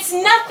 It's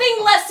nothing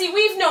less. See,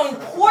 we've known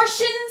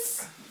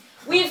portions,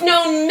 we've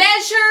known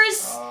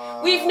measures,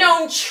 we've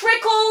known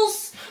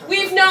trickles,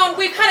 we've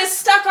kind of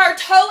stuck our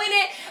toe in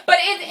it, but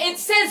it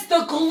says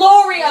the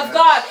glory of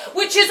God,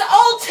 which is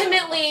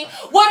ultimately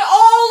what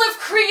all of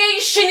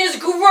creation is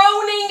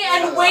groaning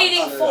and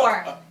waiting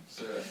for.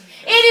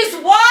 It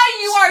is why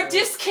you are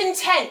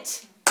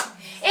discontent.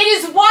 It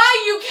is why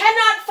you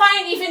cannot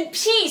find even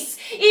peace,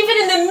 even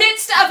in the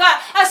midst of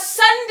a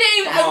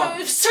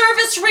Sunday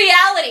service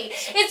reality.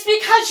 It's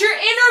because your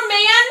inner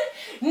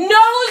man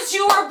knows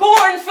you were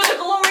born for the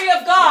glory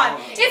of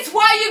God. It's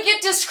why you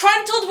get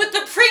disgruntled with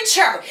the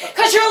preacher,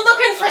 because you're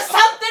looking for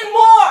something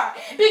more,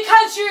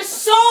 because your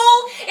soul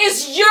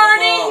is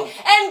yearning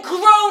and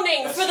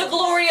groaning for the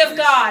glory of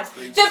God,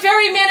 the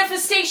very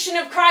manifestation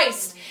of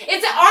Christ.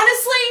 It's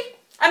honestly,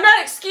 I'm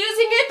not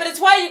excusing it, but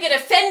it's why you get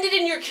offended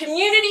in your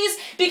communities,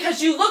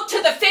 because you look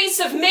to the face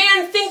of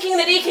man thinking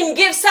that he can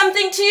give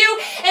something to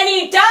you, and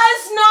he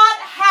does not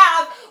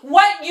have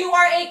what you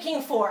are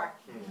aching for.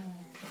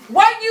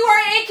 What you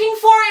are aching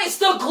for is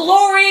the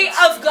glory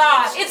of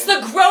God. It's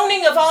the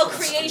groaning of all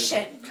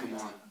creation.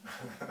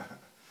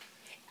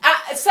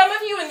 Some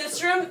of you in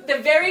this room, the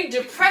very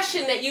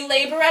depression that you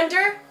labor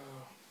under,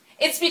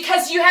 it's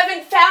because you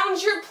haven't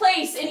found your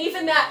place, and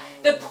even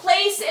the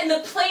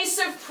place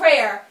of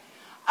prayer,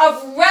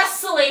 of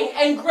wrestling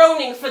and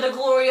groaning for the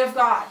glory of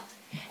God.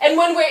 And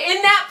when we're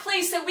in that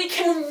place that we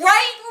can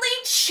rightly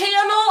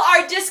channel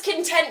our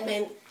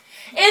discontentment,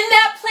 in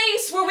that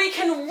place where we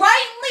can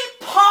rightly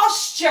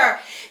posture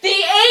the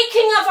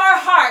aching of our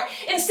heart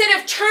instead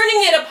of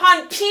turning it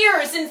upon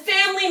peers and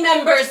family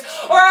members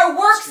or our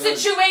work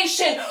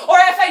situation, or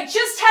if I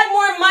just had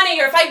more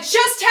money, or if I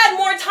just had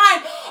more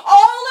time,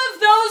 all of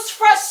those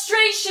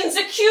frustrations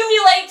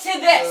accumulate to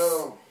this.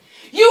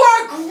 You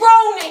are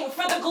groaning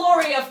for the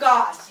glory of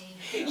God.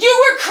 You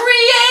were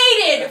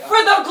created for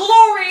the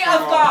glory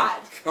of God.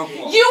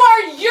 You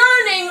are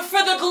yearning for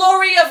the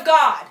glory of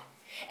God.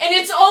 And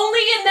it's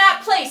only in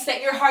that place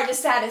that your heart is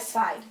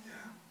satisfied.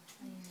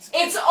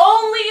 It's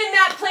only in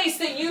that place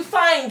that you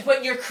find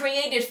what you're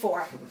created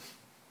for.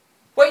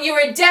 What you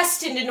are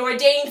destined and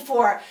ordained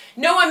for.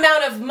 No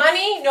amount of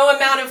money, no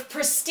amount of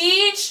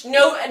prestige,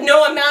 no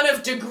amount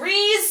of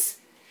degrees,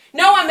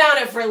 no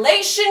amount of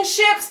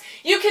relationships.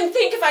 You can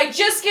think, if I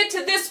just get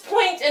to this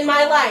point in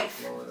my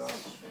life,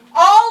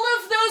 all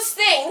of those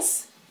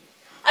things,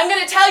 I'm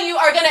going to tell you,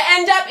 are going to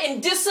end up in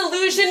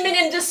disillusionment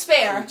and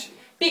despair,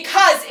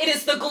 because it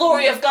is the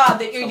glory of God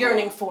that you're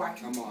yearning for.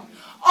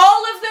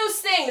 All of those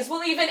things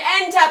will even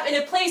end up in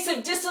a place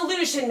of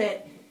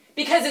disillusionment,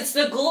 because it's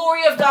the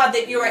glory of God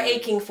that you are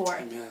aching for.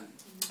 Amen.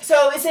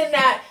 So it was in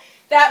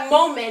that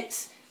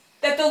moment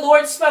that the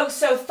Lord spoke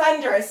so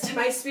thunderous to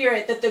my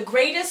spirit that the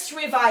greatest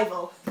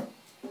revival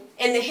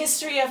in the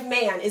history of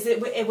man is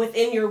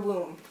within your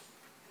womb.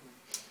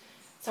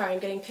 Sorry, I'm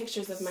getting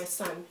pictures of my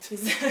son.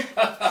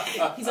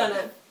 He's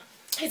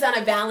on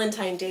a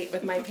Valentine date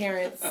with my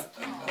parents.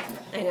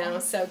 I know,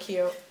 so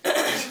cute.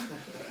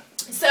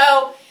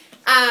 So,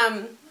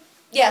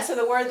 so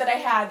the word that I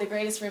had, the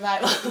greatest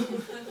revival.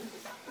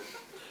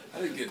 I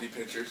didn't get any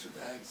pictures or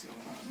bags going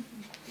on.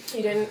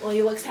 You didn't? Well,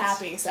 he looks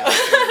happy, so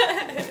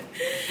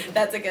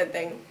that's a good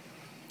thing.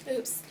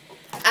 Oops.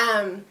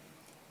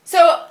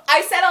 So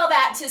I said all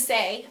that to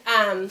say,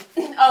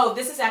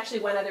 this is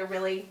actually one other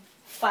really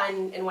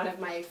fun and one of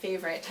my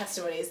favorite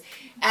testimonies.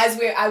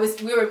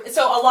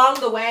 So along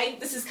the way,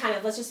 this is kind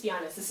of, let's just be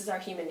honest, this is our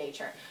human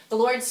nature. The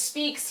Lord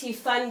speaks, He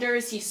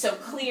thunders, He's so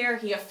clear,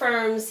 He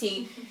affirms,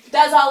 He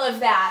does all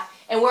of that,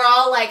 and we're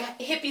all like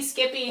hippy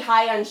skippy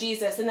high on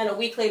Jesus, and then a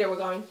week later we're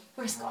going,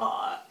 where's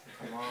God?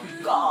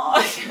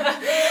 God.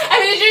 I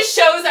mean, it just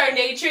shows our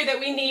nature that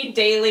we need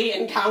daily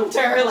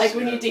encounter, like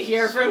we need to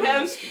hear from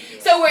Him.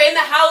 So we're in the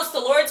house, the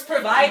Lord's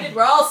provided,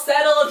 we're all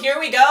settled, here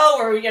we go,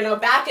 we're,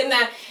 back in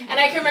that. And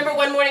I can remember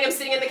one morning I'm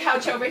sitting on the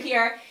couch over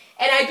here,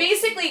 and I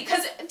basically,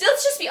 because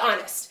let's just be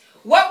honest,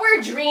 what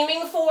we're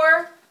dreaming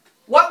for,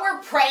 what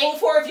we're praying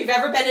for, if you've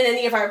ever been in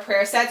any of our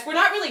prayer sets, we're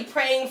not really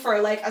praying for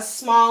like a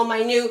small,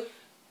 minute,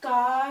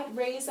 God,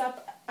 raise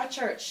up a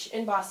church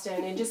in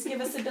Boston and just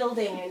give us a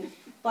building and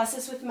bless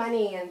us with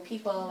money and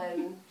people,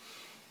 and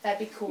that'd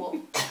be cool.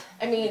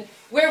 I mean,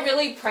 we're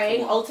really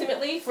praying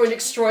ultimately for an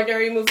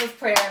extraordinary move of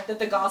prayer that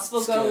the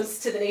gospel goes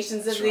to the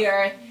nations of the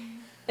earth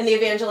and the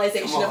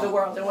evangelization of the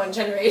world in one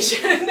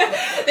generation.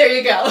 There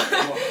you go.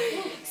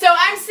 So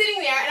I'm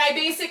sitting there and I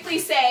basically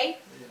say,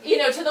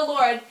 to the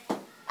Lord,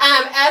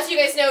 as you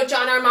guys know,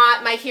 John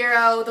Armott, my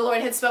hero, the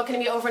Lord had spoken to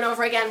me over and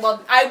over again.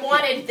 Well, I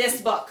wanted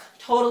this book.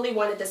 Totally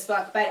wanted this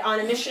book, but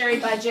on a missionary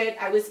budget,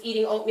 I was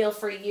eating oatmeal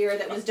for a year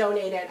that was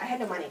donated. I had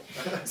no money,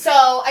 so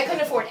I couldn't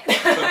afford it.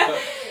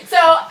 So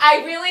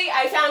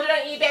I found it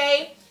on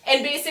eBay,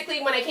 and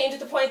basically when I came to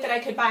the point that I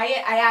could buy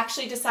it, I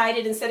actually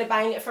decided instead of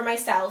buying it for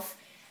myself,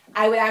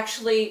 I would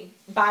actually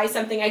buy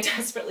something I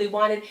desperately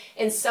wanted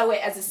and sow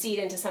it as a seed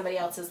into somebody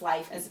else's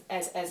life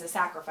as a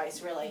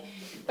sacrifice, really.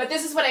 But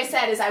this is what I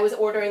said as I was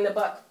ordering the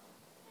book.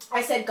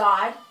 I said,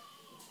 God,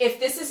 if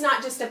this is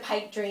not just a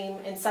pipe dream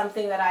and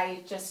something that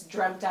I just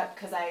dreamt up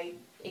because I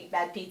ate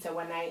bad pizza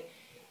one night,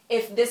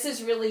 if this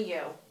is really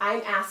you,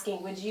 I'm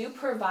asking, would you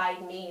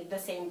provide me the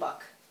same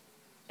book?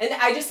 And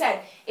I just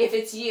said, if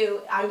it's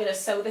you, I'm going to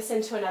sow this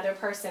into another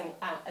person,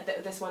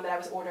 this one that I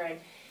was ordering.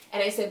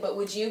 And I said, but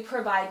would you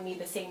provide me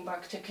the same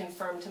book to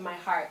confirm to my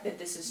heart that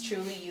this is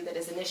truly you that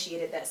has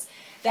initiated this?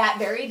 That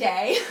very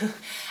day,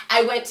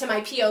 I went to my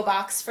P.O.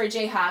 box for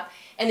JHOP,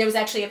 and there was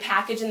actually a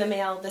package in the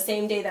mail the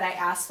same day that I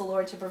asked the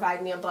Lord to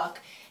provide me a book.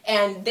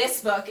 And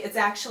this book,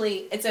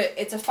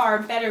 it's a far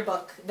better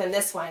book than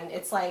this one.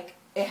 It's like,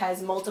 it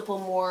has multiple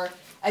more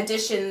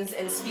additions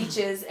and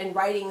speeches and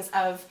writings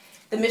of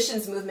the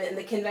missions movement and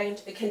the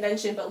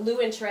convention, but Lou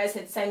and Therese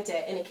had sent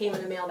it, and it came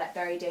in the mail that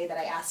very day that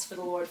I asked for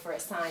the Lord for a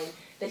sign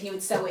that He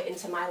would sow it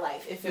into my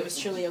life if it was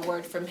truly a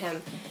word from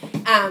Him.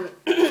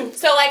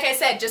 So like I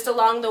said, just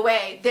along the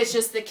way, there's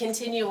just the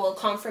continual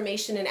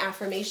confirmation and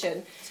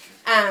affirmation.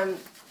 Let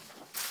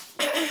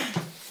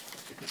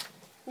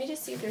me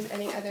just see if there's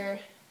any other...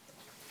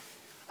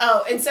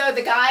 Oh, and so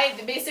the guy,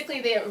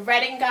 basically the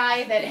Reading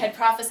guy that had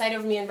prophesied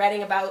over me in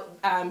Reading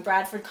about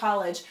Bradford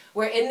College,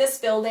 we're in this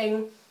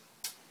building.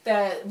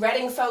 The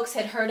Reading folks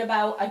had heard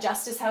about a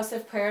Justice House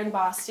of Prayer in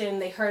Boston.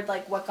 They heard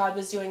like what God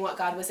was doing, what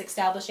God was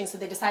establishing, so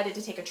they decided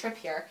to take a trip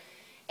here.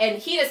 And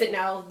he doesn't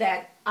know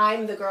that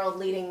I'm the girl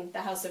leading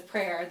the House of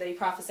Prayer that he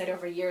prophesied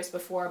over years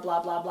before,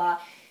 blah, blah, blah.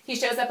 He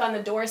shows up on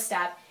the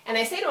doorstep, and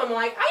I say to him,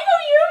 like, I know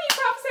you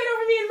prophesied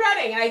over me in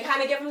Reading. And I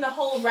kind of give him the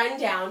whole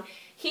rundown.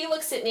 He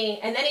looks at me,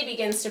 and then he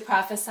begins to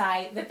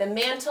prophesy that the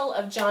mantle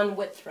of John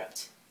Winthrop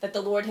that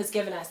the Lord has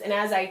given us. And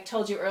as I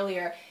told you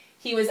earlier,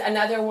 he was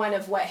another one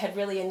of what had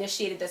really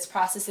initiated this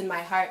process in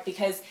my heart,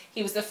 because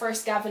he was the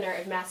first governor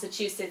of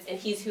Massachusetts, and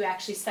he's who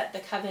actually set the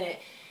covenant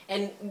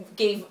and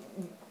gave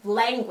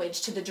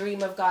language to the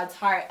dream of God's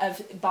heart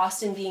of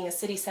Boston being a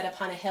city set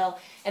upon a hill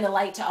and a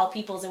light to all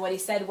peoples. And what he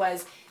said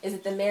is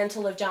that the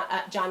mantle of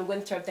John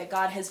Winthrop that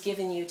God has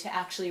given you to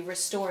actually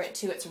restore it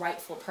to its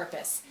rightful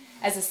purpose.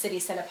 as a city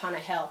set upon a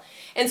hill.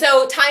 And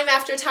so time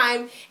after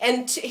time,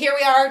 and here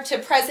we are to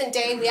present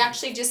day. We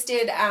actually just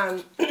did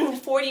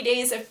 40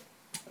 days of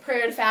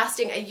prayer and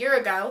fasting a year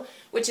ago,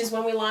 which is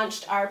when we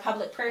launched our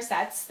public prayer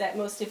sets that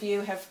most of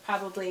you have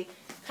probably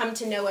come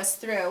to know us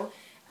through.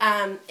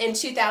 In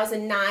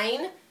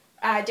 2009,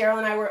 Daryl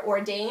and I were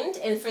ordained,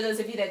 and for those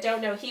of you that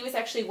don't know, he was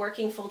actually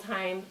working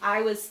full-time.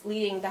 I was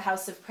leading the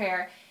house of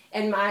prayer,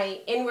 and my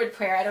inward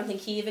prayer, I don't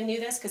think he even knew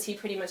this, because he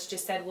pretty much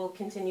just said, we'll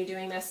continue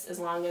doing this as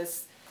long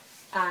as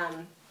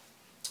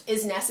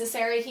is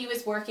necessary. He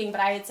was working,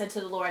 but I had said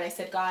to the Lord, I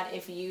said, God,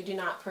 if you do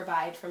not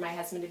provide for my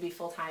husband to be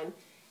full-time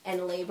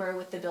and labor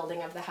with the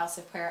building of the house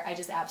of prayer, I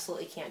just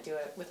absolutely can't do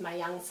it with my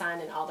young son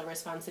and all the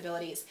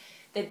responsibilities.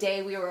 The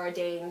day we were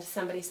ordained,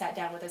 somebody sat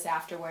down with us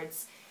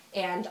afterwards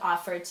and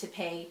offered to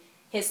pay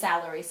his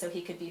salary so he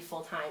could be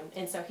full-time.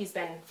 And so he's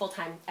been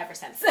full-time ever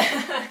since.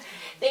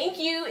 Thank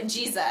you,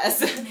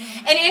 Jesus.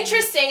 And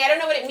interesting, I don't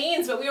know what it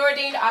means, but we were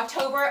ordained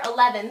October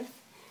 11th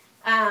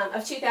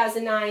of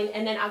 2009,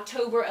 and then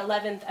October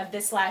 11th of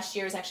this last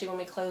year is actually when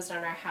we closed on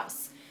our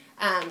house.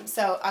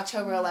 So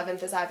October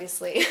 11th is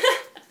obviously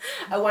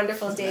a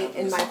wonderful date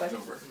in my book.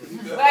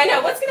 But I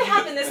know, what's going to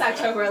happen this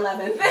October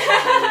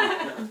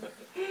 11th?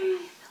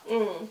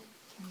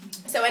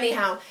 So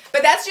anyhow,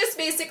 but that's just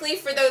basically,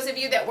 for those of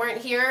you that weren't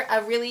here,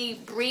 a really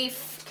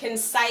brief,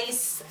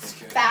 concise,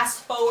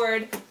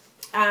 fast-forward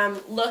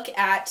look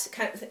at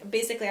kind of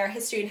basically our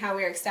history and how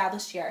we were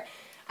established here.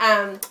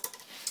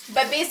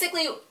 But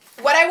basically,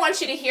 what I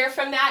want you to hear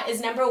from that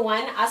is, number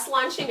one, us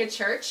launching a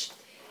church.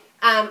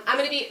 I'm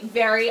going to be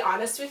very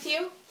honest with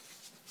you.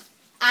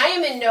 I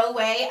am in no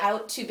way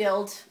out to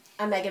build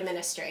a mega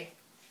ministry.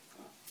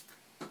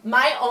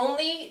 My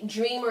only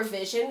dream or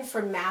vision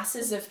for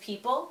masses of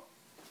people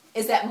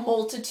is that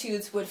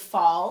multitudes would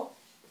fall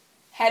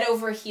head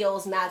over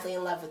heels madly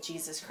in love with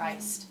Jesus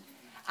Christ.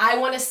 I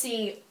want to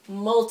see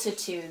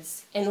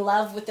multitudes in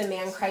love with the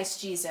man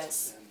Christ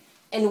Jesus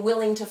and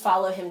willing to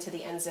follow him to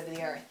the ends of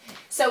the earth.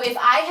 So if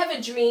I have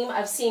a dream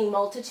of seeing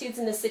multitudes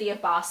in the city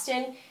of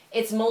Boston,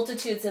 it's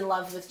multitudes in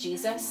love with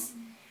Jesus.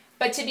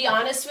 But to be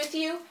honest with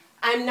you,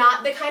 I'm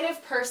not the kind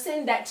of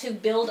person that to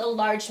build a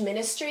large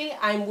ministry,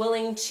 I'm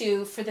willing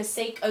to, for the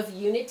sake of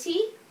unity,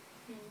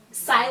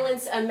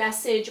 silence a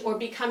message or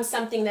become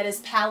something that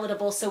is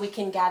palatable so we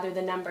can gather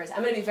the numbers.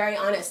 I'm going to be very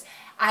honest.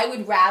 I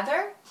would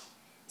rather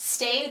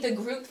stay the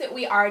group that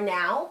we are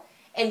now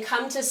and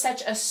come to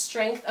such a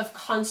strength of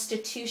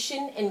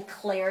constitution and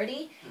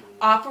clarity,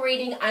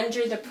 operating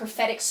under the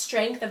prophetic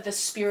strength of the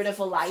spirit of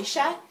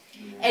Elisha,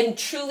 and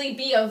truly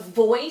be a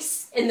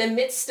voice in the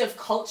midst of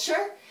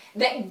culture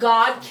that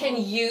God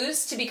can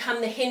use to become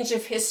the hinge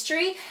of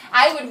history.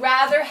 I would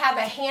rather have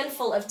a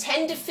handful of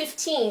 10 to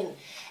 15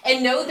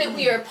 and know that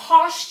we are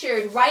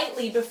postured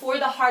rightly before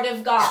the heart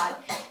of God,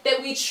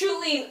 that we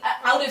truly,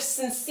 out of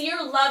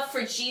sincere love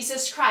for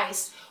Jesus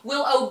Christ,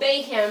 will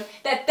obey him,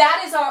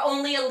 that is our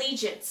only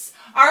allegiance.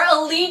 Our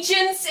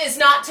allegiance is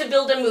not to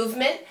build a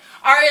movement.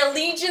 Our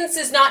allegiance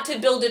is not to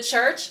build a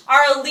church.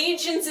 Our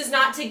allegiance is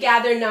not to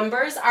gather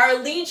numbers. Our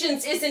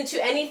allegiance isn't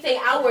to anything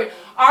outward.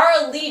 Our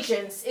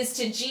allegiance is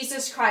to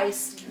Jesus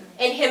Christ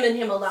and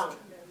him alone.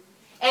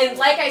 And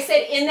like I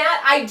said, in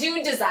that I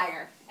do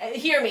desire,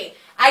 hear me,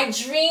 I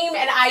dream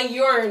and I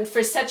yearn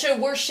for such a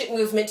worship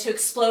movement to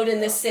explode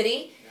in this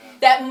city,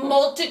 that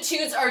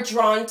multitudes are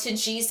drawn to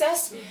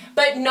Jesus,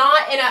 but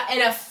not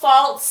in a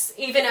false,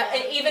 even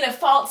a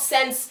false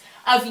sense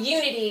of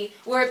unity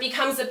where it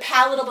becomes a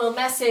palatable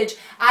message.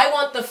 I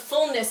want the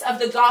fullness of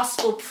the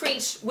gospel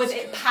preached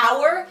with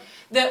power,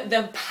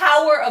 the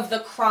power of the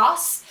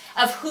cross,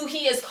 of who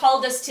he has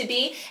called us to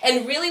be.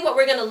 And really what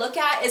we're going to look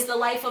at is the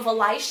life of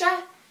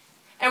Elisha,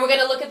 and we're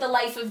going to look at the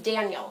life of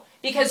Daniel.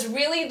 Because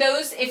really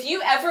those, if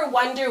you ever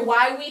wonder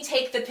why we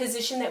take the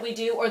position that we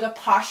do or the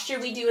posture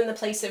we do in the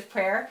place of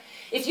prayer,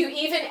 if you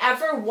even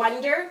ever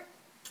wonder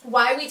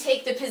why we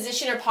take the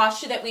position or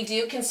posture that we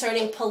do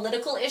concerning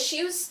political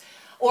issues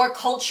or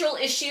cultural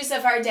issues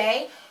of our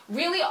day,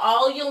 really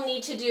all you'll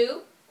need to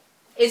do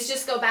is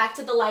just go back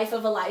to the life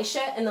of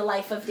Elisha and the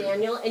life of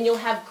Daniel, and you'll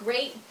have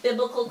great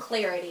biblical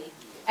clarity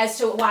as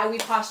to why we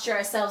posture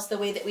ourselves the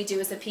way that we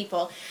do as a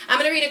people. I'm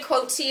going to read a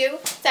quote to you.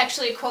 It's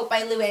actually a quote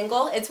by Lou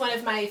Engle. It's one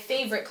of my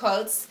favorite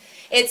quotes.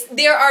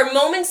 There are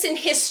moments in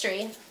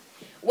history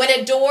when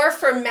a door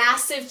for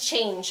massive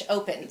change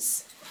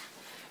opens.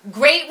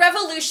 Great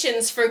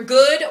revolutions for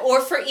good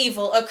or for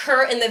evil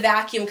occur in the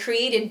vacuum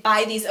created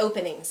by these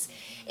openings.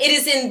 It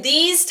is in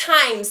these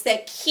times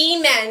that key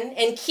men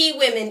and key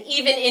women,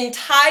 even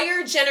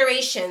entire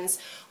generations,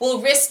 will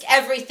risk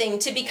everything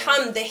to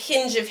become the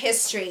hinge of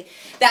history,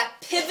 that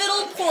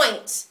pivotal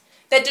point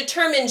that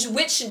determines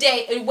which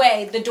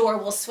way the door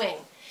will swing.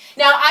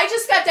 Now, I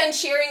just got done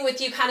sharing with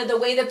you kind of the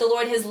way that the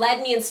Lord has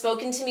led me and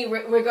spoken to me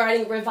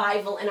regarding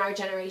revival in our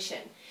generation.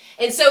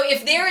 And so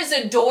if there is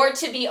a door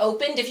to be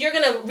opened, if you're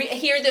going to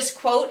hear this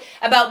quote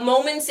about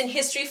moments in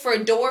history for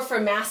a door for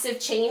massive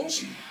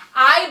change,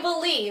 I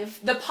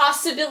believe the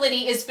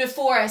possibility is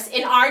before us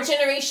in our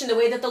generation, the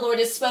way that the Lord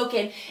has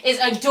spoken, is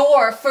a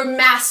door for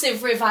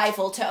massive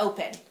revival to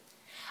open.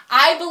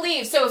 I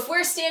believe, so if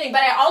we're standing,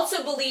 but I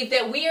also believe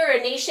that we are a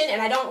nation,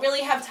 and I don't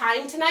really have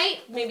time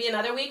tonight, maybe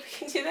another week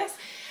we can do this.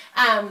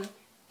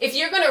 If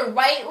you're going to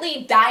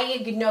rightly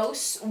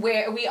diagnose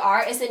where we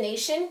are as a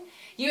nation,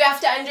 you have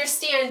to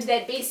understand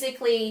that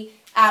basically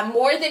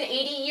more than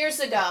 80 years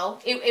ago,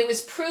 it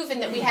was proven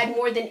that we had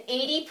more than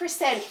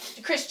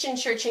 80% Christian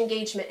church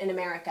engagement in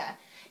America.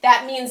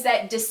 That means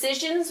that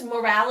decisions,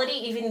 morality,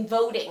 even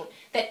voting,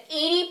 that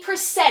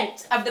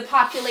 80% of the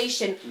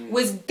population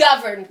was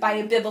governed by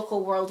a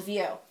biblical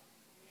worldview.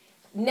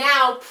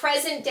 Now,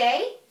 present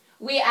day,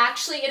 we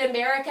actually, in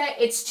America,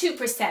 it's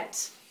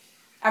 2%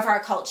 of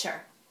our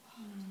culture.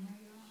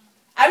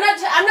 I'm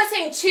not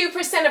saying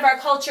 2% of our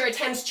culture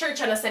attends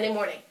church on a Sunday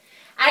morning.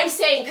 I'm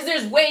saying, because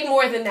there's way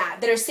more than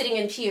that are sitting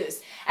in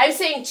pews. I'm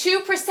saying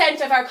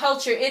 2% of our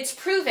culture, it's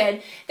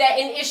proven that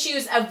in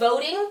issues of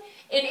voting,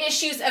 in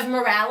issues of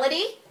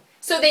morality,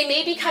 so they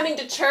may be coming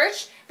to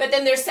church, but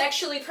then they're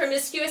sexually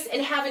promiscuous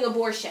and having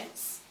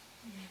abortions.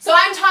 So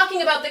I'm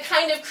talking about the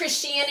kind of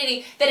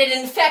Christianity that it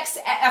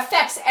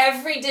affects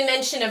every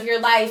dimension of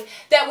your life,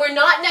 that we're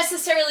not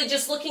necessarily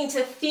just looking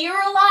to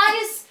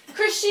theorize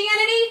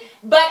Christianity,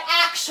 but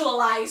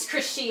actualize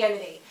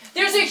Christianity.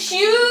 There's a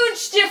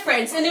huge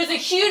difference and there's a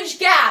huge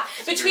gap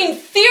between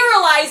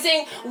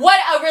theorizing what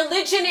a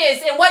religion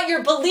is and what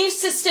your belief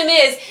system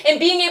is and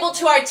being able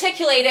to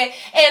articulate it,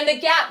 and the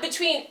gap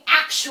between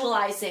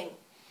actualizing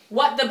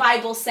what the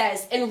Bible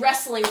says and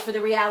wrestling for the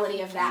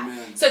reality of that.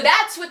 Amen. So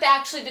that's what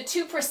actually the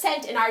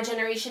 2% in our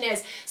generation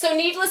is. So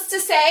needless to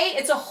say,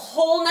 it's a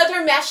whole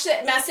nother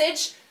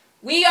message.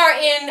 We are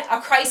in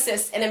a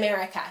crisis in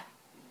America.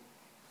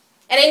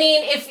 And I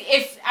mean,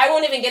 if I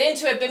won't even get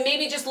into it, but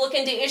maybe just look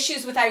into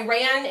issues with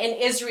Iran and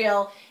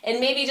Israel, and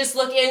maybe just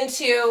look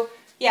into,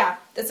 yeah,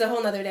 that's a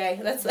whole nother day.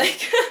 That's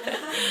like,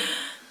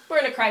 we're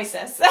in a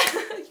crisis.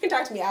 You can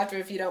talk to me after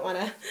if you don't want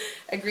to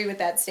agree with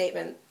that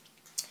statement.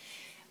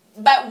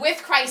 But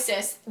with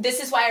crisis, this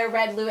is why I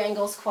read Lou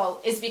Engel's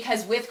quote, is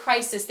because with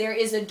crisis there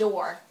is a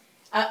door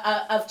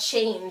of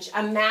change,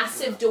 a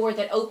massive door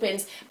that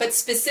opens. But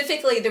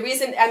specifically, the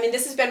reason, I mean,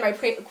 this has been my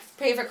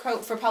favorite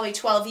quote for probably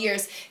 12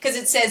 years, because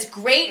it says,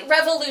 great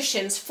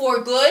revolutions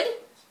for good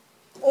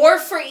or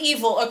for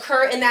evil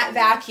occur in that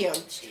vacuum.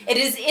 It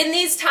is in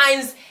these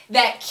times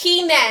that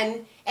key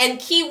men and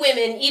key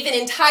women, even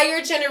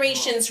entire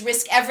generations,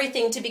 risk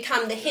everything to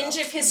become the hinge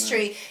of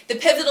history, the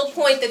pivotal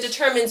point that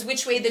determines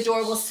which way the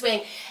door will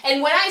swing.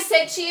 And when I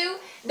said to you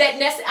that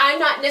I'm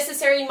not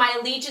necessarily, my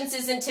allegiance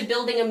isn't to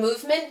building a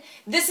movement,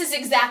 this is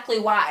exactly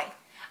why.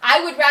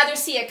 I would rather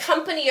see a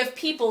company of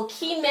people,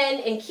 key men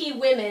and key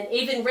women,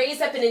 even raise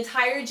up an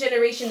entire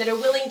generation that are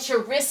willing to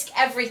risk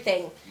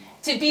everything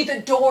to be the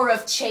door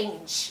of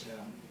change.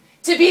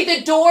 To be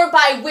the door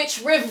by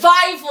which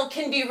revival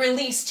can be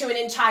released to an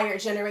entire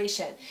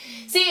generation.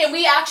 See, and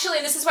we actually,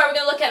 this is why we're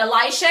going to look at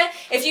Elisha.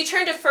 If you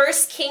turn to 1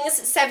 Kings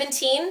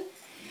 17,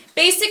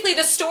 basically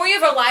the story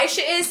of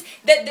Elisha is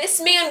that this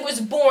man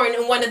was born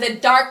in one of the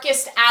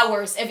darkest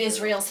hours of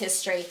Israel's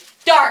history.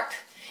 Dark.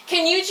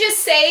 Can you just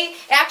say,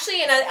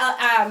 actually in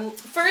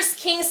 1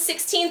 Kings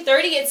 16:30,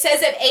 it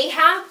says of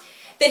Ahab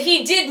that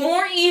he did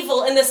more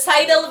evil in the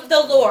sight of the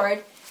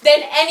Lord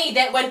than any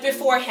that went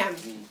before him.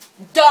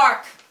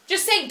 Dark.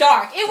 Just say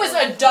dark. It was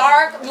a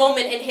dark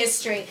moment in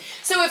history.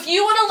 So if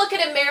you want to look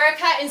at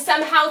America and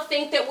somehow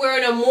think that we're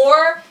in a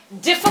more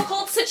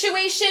difficult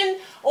situation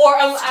or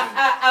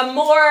a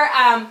more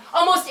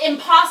almost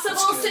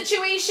impossible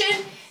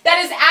situation, that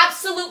is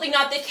absolutely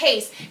not the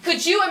case.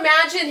 Could you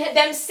imagine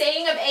them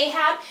saying of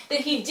Ahab that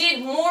he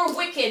did more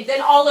wicked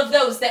than all of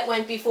those that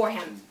went before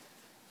him?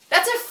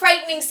 That's a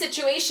frightening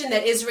situation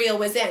that Israel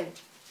was in.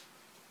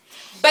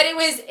 But it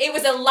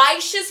was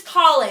Elisha's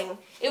calling.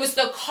 It was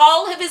the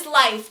call of his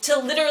life to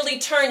literally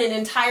turn an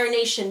entire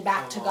nation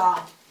back to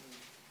God.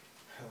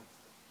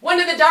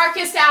 One of the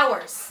darkest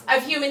hours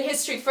of human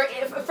history for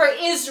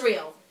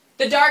Israel.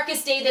 The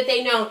darkest day that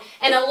they know.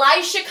 And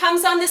Elisha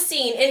comes on the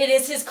scene, and it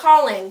is his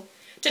calling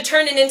to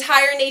turn an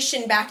entire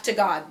nation back to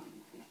God.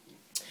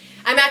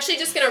 I'm actually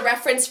just going to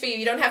reference for you.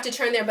 You don't have to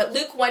turn there, but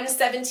Luke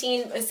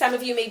 1:17, some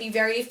of you may be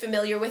very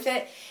familiar with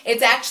it.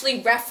 It's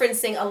actually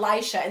referencing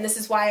Elisha, and this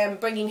is why I'm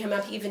bringing him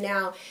up even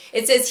now.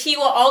 It says, he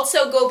will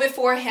also go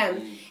before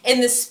him in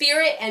the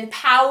spirit and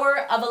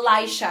power of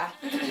Elisha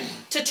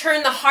to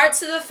turn the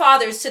hearts of the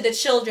fathers to the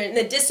children and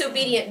the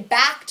disobedient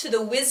back to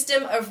the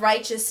wisdom of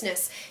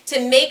righteousness,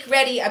 to make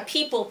ready a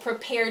people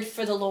prepared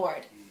for the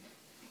Lord.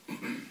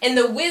 And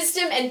the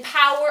wisdom and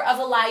power of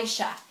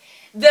Elisha.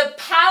 The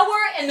power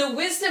and the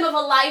wisdom of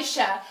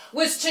Elisha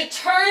was to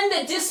turn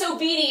the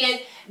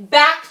disobedient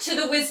back to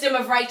the wisdom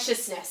of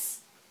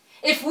righteousness.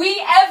 If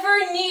we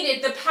ever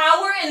needed the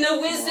power and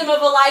the wisdom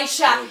of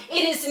Elisha,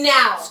 it is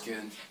now.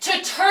 To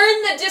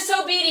turn the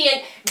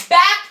disobedient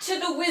back to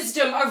the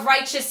wisdom of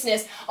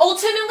righteousness.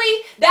 Ultimately,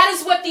 that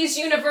is what these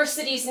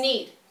universities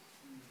need.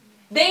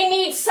 They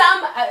need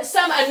some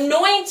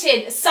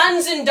anointed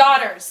sons and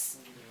daughters,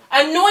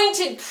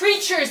 anointed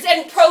preachers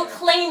and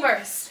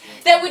proclaimers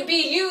that would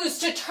be used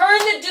to turn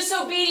the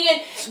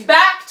disobedient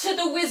back to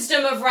the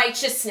wisdom of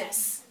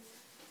righteousness.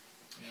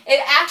 It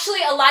actually,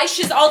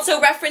 Elisha is also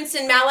referenced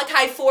in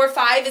Malachi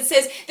 4:5. It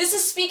says, this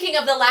is speaking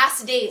of the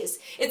last days.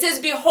 It says,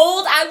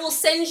 behold, I will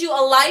send you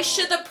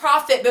Elisha the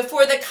prophet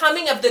before the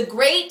coming of the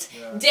great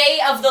day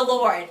of the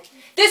Lord.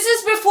 This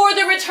is before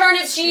the return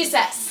of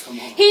Jesus.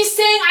 He's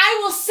saying, I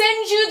will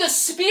send you the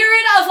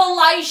spirit of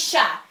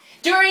Elisha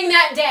during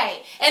that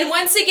day. And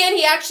once again,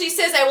 he actually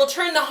says, I will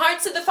turn the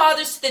hearts of the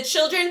fathers to the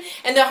children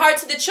and the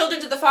hearts of the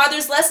children to the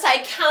fathers, lest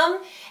I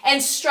come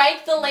and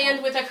strike the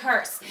land with a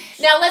curse.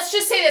 Now, let's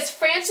just say this.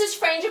 Francis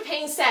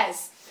Frangipane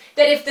says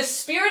that if the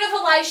spirit of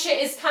Elisha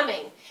is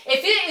coming,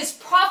 if it is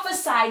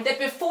prophesied that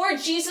before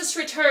Jesus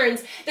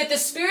returns, that the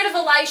spirit of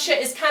Elisha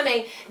is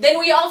coming, then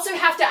we also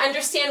have to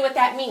understand what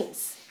that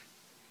means.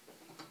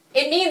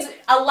 It means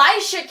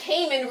Elisha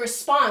came in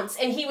response,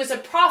 and he was a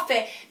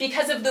prophet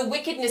because of the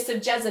wickedness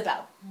of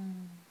Jezebel.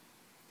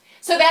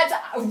 So that's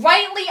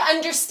rightly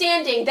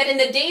understanding that in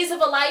the days of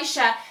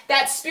Elisha,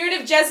 that spirit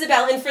of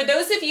Jezebel, and for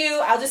those of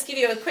you, I'll just give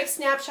you a quick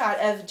snapshot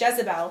of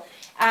Jezebel.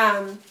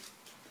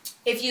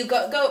 If you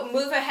go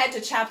move ahead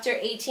to chapter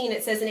 18,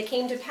 it says, and it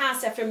came to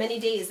pass after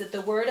many days that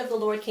the word of the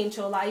Lord came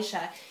to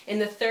Elisha in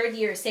the 3rd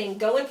year, saying,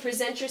 go and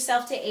present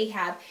yourself to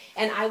Ahab,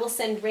 and I will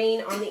send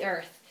rain on the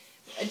earth.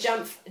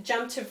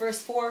 Jump to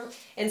verse 4.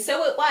 And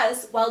so it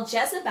was, while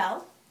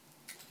Jezebel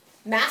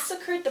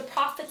massacred the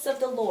prophets of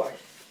the Lord.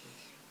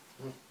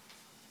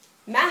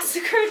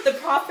 Massacred the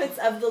prophets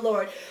of the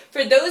Lord.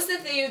 For those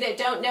of you that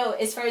don't know,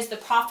 as far as the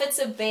prophets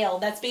of Baal,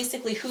 that's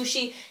basically who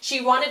she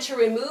wanted to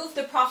remove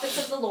the prophets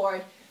of the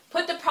Lord,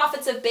 put the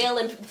prophets of Baal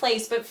in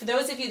place. But for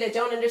those of you that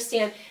don't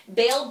understand,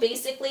 Baal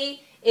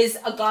basically is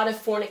a god of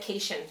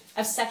fornication,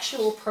 of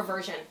sexual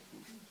perversion.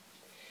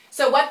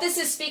 So what this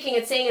is speaking,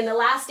 it's saying, in the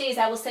last days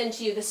I will send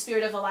to you the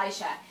spirit of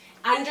Elisha.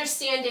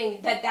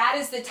 Understanding that that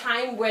is the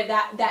time where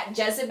that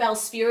Jezebel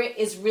spirit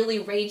is really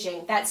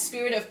raging, that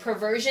spirit of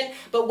perversion.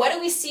 But what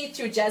do we see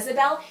through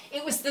Jezebel?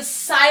 It was the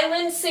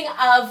silencing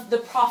of the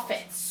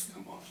prophets.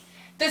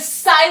 The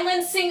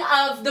silencing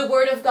of the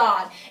word of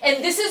God.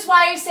 And this is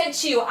why I said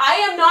to you, I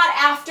am not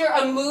after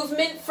a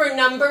movement for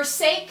numbers'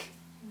 sake.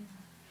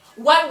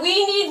 What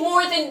we need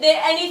more than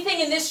anything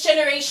in this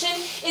generation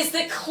is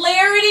the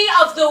clarity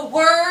of the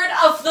word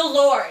of the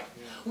Lord.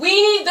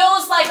 We need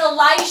those like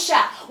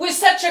Elisha with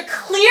such a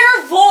clear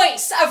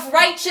voice of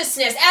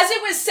righteousness. As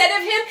it was said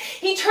of him,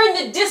 he turned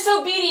the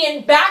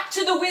disobedient back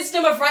to the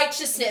wisdom of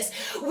righteousness.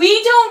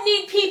 We don't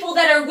need people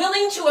that are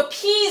willing to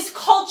appease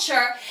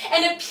culture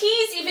and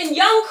appease even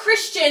young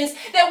Christians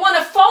that want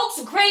a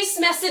false grace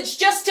message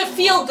just to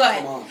feel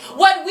good.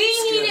 What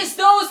we need is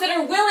those that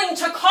are willing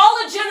to call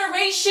a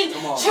generation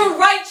to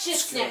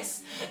righteousness.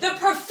 The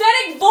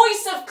prophetic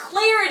voice of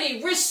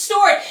clarity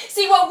restored.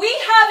 See, what we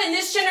have in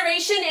this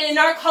generation and in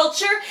our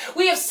culture,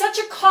 we have such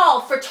a call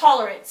for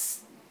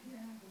tolerance.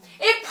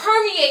 It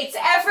permeates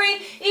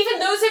even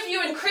those of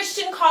you in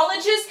Christian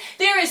colleges,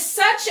 there is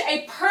such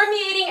a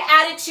permeating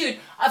attitude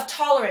of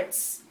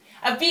tolerance,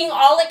 of being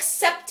all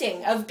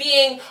accepting, of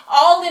being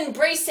all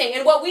embracing.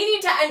 And what we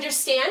need to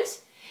understand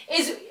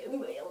is,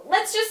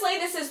 let's just lay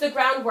this as the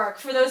groundwork.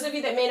 For those of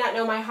you that may not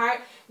know my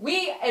heart,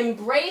 we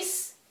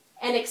embrace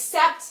and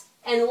accept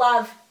and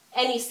love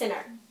any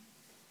sinner.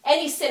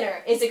 Any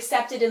sinner is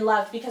accepted and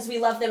loved because we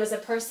love them as a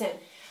person.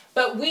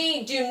 But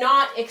we do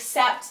not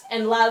accept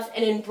and love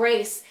and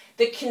embrace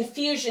the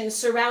confusion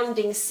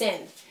surrounding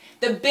sin.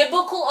 The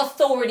biblical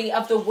authority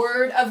of the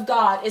Word of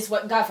God is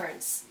what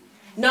governs,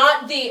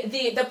 not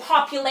the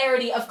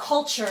popularity of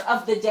culture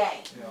of the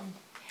day. Yeah.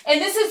 And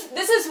this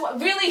is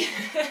really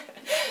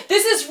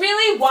this is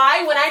really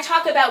why when I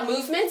talk about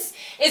movements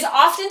is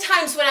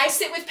oftentimes when I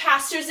sit with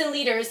pastors and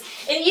leaders,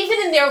 and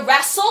even in their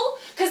wrestle,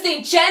 because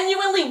they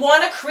genuinely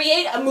want to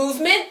create a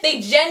movement,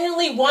 they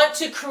genuinely want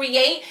to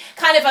create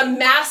kind of a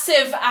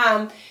massive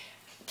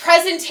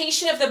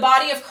presentation of the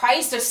body of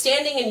Christ, of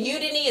standing in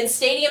unity and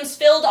stadiums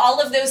filled, all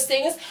of those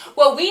things.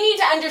 What we need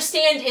to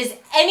understand is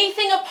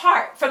anything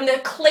apart from the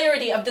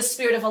clarity of the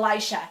spirit of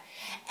Elisha.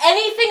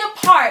 Anything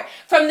apart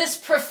from this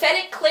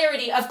prophetic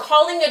clarity of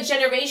calling a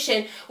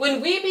generation,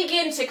 when we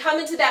begin to come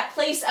into that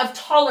place of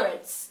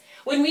tolerance,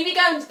 when we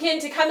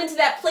begin to come into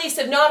that place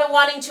of not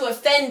wanting to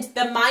offend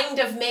the mind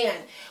of man,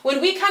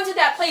 when we come to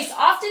that place,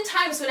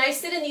 oftentimes when I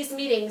sit in these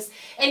meetings,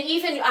 and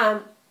even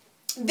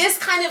this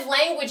kind of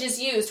language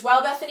is used,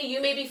 while Bethany,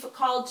 you may be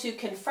called to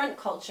confront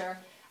culture,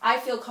 I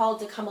feel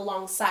called to come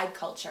alongside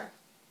culture.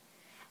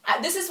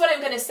 This is what I'm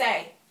going to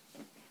say.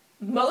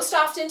 Most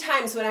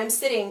oftentimes when I'm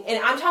sitting,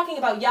 and I'm talking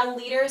about young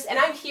leaders, and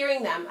I'm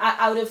hearing them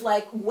out of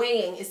like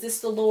weighing, is this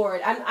the Lord?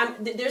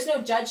 There's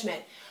no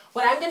judgment.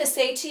 What I'm going to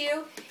say to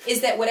you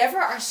is that whatever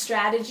our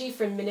strategy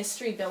for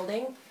ministry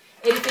building,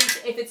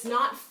 if it's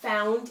not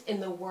found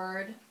in the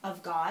Word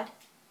of God,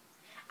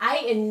 I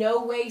in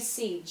no way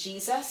see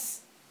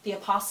Jesus, the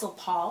Apostle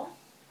Paul,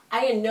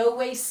 I in no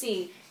way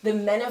see the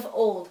men of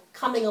old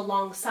coming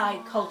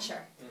alongside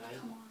culture.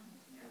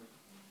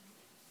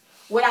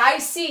 What I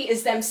see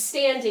is them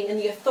standing in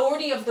the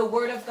authority of the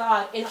Word of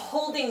God and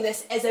holding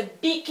this as a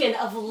beacon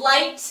of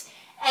light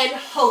and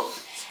hope.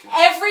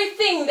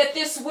 Everything that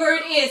this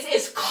word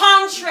is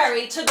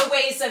contrary to the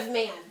ways of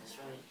man.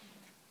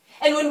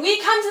 And when we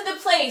come to the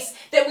place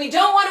that we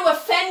don't want to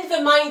offend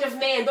the mind of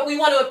man, but we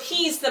want to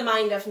appease the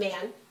mind of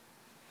man,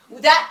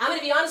 that, I'm going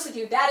to be honest with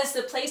you, that is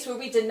the place where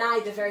we deny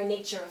the very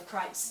nature of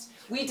Christ.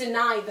 We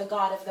deny the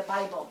God of the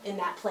Bible in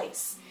that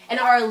place. And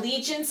our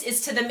allegiance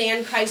is to the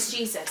man Christ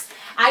Jesus.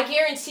 I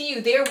guarantee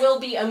you there will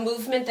be a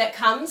movement that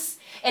comes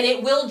and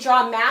it will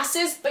draw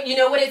masses, but you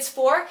know what it's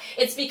for?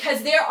 It's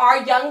because there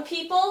are young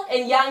people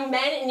and young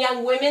men and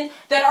young women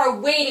that are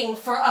waiting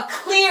for a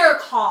clear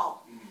call.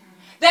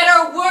 That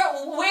are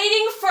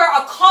waiting for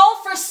a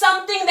call for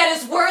something that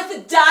is worth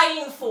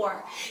dying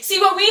for. See,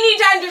 what we need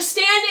to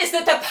understand is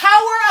that the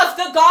power of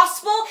the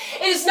gospel,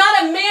 it is not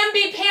a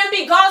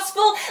mamby-pamby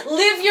gospel,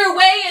 live your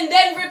way and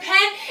then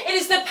repent. It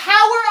is the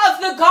power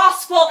of the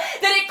gospel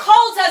that it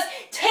calls us,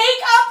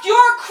 take up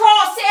your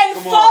cross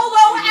and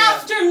follow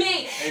after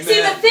me. Amen.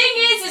 See, the thing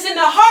is in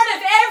the heart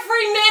of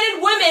every man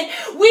and woman,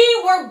 we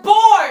were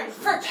born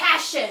for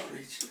passion.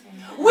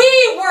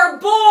 We were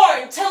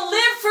born to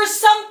live for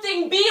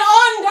something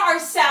beyond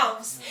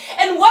ourselves.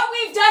 And what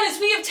we've done is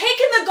we have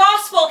taken the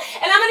gospel,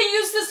 and I'm going to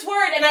use this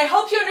word, and I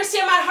hope you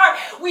understand my heart,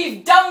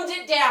 we've dumbed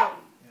it down.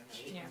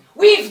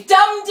 We've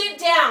dumbed it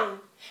down.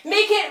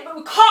 Make it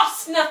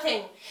cost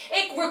nothing.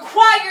 It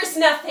requires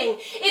nothing.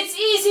 It's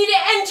easy to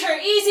enter,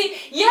 easy.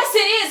 Yes,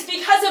 it is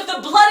because of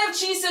the blood of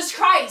Jesus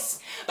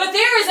Christ. But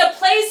there is a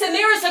place and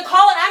there is a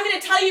call, and I'm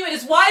going to tell you it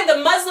is why the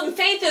Muslim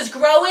faith is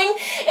growing.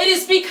 It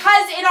is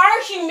because in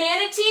our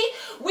humanity,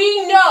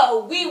 we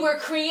know we were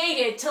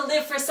created to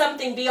live for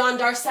something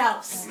beyond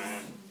ourselves.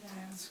 Amen.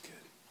 That's good.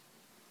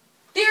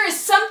 There is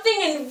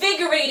something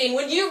invigorating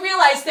when you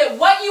realize that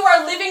what you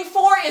are living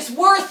for is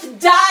worth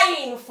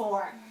dying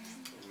for.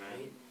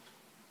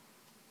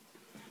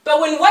 But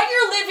when what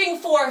you're living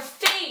for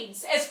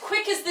fades as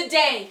quick as the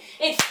day,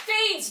 it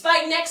fades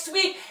by next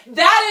week,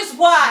 that is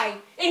why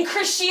in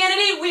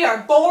Christianity we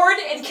are bored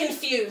and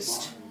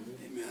confused.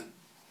 Amen.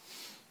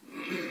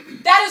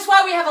 That is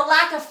why we have a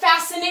lack of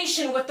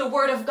fascination with the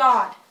Word of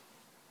God.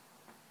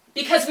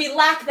 Because we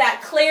lack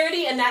that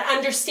clarity and that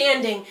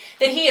understanding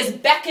that He has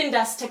beckoned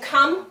us to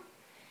come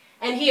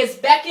and He has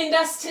beckoned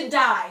us to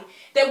die,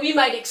 that we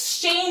might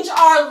exchange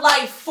our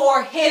life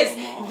for His.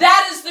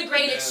 That is the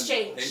great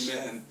exchange.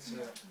 Amen.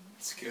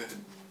 That's good.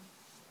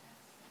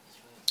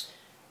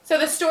 So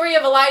the story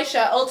of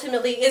Elisha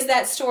ultimately is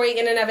that story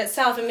in and of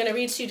itself. I'm going to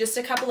read to you just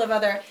a couple of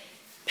other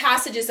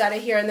passages out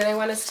of here, and then I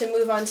want us to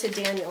move on to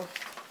Daniel.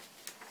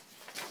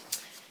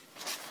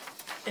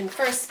 In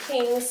 1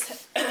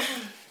 Kings...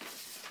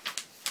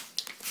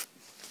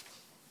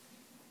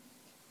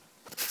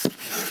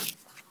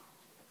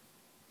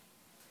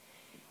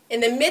 In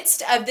the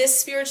midst of this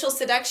spiritual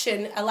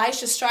seduction,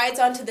 Elisha strides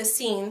onto the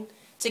scene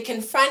to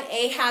confront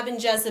Ahab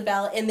and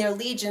Jezebel and their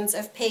legions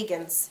of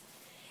pagans.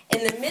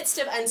 In the midst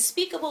of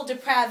unspeakable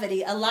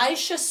depravity,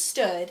 Elisha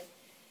stood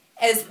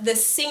as the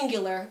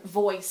singular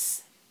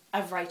voice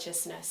of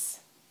righteousness.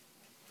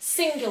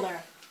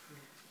 Singular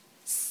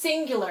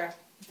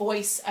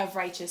voice of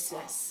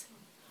righteousness.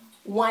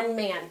 One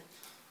man.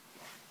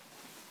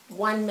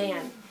 One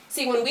man.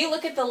 See, when we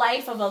look at the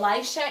life of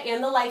Elisha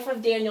and the life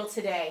of Daniel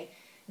today,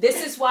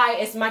 this is why,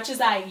 as much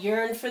as I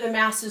yearn for the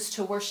masses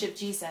to worship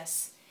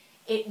Jesus,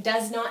 it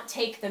does not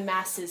take the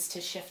masses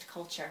to shift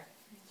culture.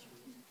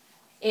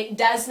 It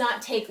does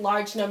not take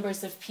large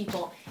numbers of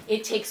people.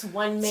 It takes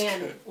one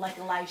man like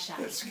Elisha.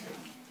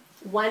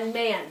 One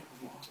man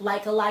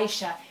like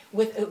Elisha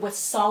with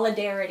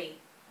solidarity.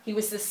 He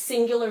was the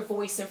singular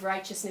voice of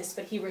righteousness,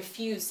 but he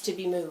refused to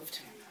be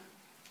moved.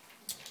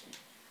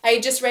 I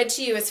just read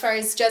to you as far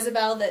as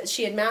Jezebel that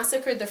she had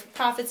massacred the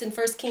prophets in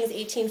 1 Kings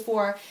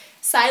 18:4,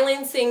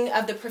 silencing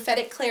of the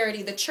prophetic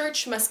clarity. The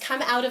church must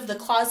come out of the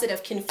closet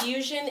of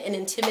confusion and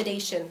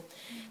intimidation.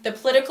 The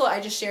political, I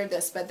just shared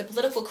this, but the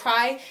political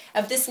cry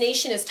of this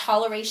nation is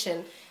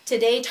toleration.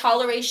 Today,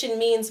 toleration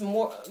means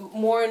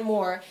more and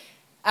more.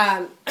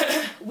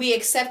 We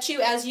accept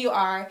you as you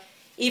are,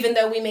 even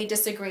though we may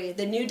disagree.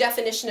 The new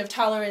definition of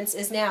tolerance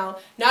is now,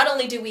 not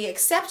only do we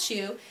accept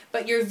you,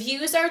 but your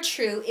views are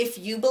true if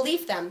you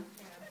believe them.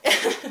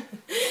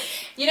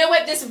 You know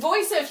what? This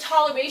voice of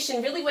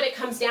toleration, really what it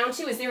comes down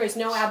to is there is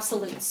no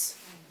absolutes.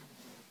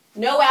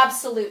 No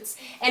absolutes.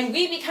 And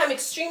we become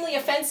extremely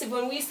offensive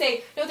when we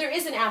say, no, there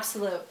is an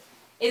absolute.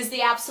 It is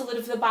the absolute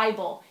of the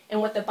Bible and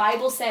what the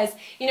Bible says.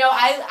 You know,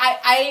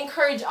 I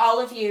encourage all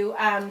of you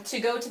to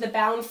go to the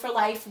Bound for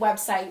Life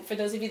website. For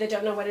those of you that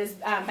don't know what it is,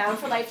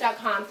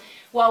 boundforlife.com.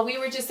 While we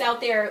were just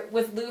out there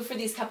with Lou for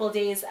these couple of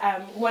days,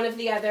 one of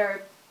the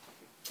other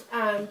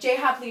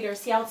JHOP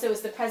leaders, he also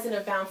is the president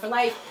of Bound for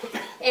Life.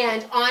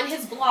 And on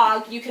his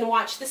blog, you can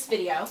watch this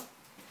video.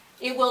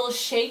 It will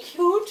shake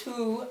you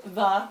to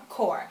the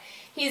core.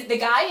 The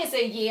guy is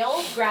a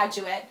Yale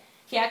graduate.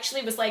 He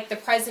actually was like the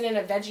president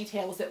of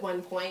VeggieTales at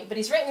one point, but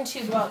he's written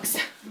 2 books.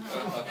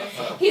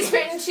 He's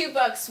written 2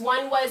 books.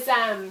 One was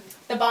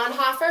the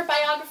Bonhoeffer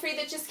biography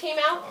that just came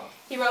out.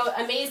 He wrote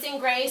Amazing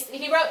Grace.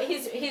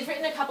 He's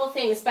written a couple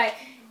things, but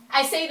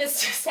I say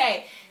this to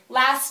say,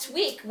 last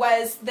week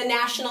was the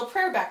National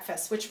Prayer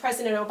Breakfast, which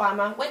President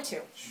Obama went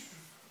to.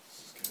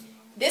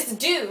 This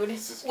dude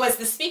was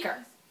the speaker.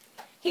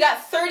 He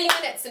got 30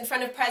 minutes in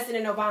front of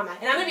President Obama.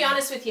 And I'm going to be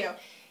honest with you.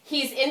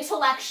 He's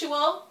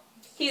intellectual.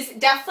 He's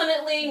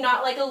definitely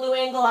not like a Lou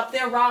Engle up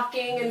there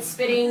rocking and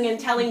spitting and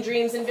telling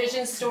dreams and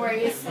vision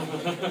stories.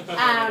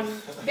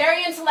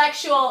 Very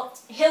intellectual,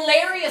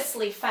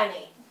 hilariously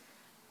funny.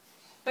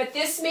 But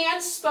this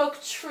man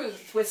spoke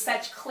truth with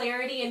such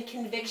clarity and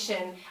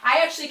conviction. I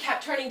actually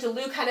kept turning to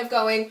Lou kind of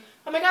going,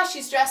 oh my gosh,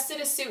 he's dressed in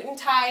a suit and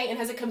tie and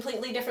has a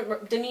completely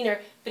different demeanor,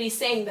 but he's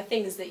saying the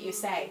things that you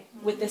say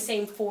with the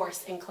same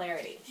force and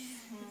clarity.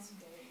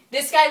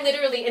 This guy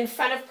literally in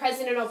front of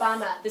President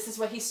Obama, this is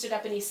what he stood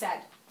up and he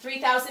said.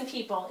 3,000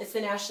 people, it's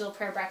the National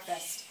Prayer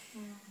Breakfast.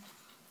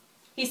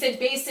 He said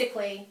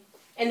basically,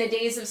 in the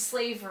days of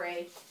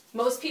slavery,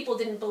 most people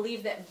didn't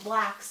believe that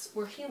blacks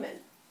were human.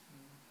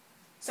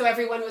 So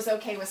everyone was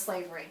okay with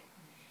slavery.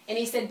 And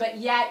he said, but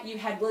yet you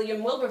had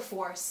William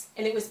Wilberforce,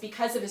 and it was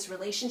because of his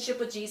relationship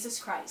with Jesus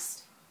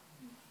Christ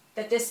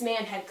that this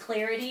man had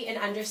clarity and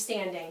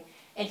understanding,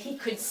 and he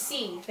could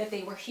see that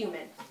they were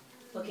human,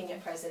 looking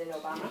at President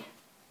Obama.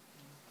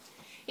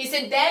 He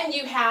said, then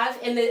you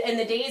have, in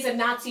the days of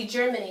Nazi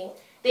Germany,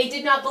 they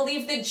did not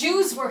believe the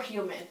Jews were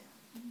human.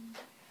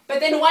 But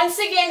then once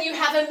again, you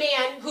have a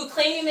man who,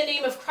 claiming the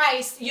name of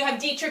Christ, you have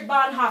Dietrich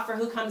Bonhoeffer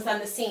who comes on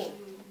the scene.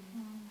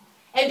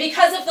 And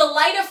because of the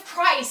light of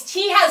Christ,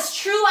 he has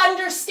true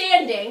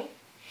understanding,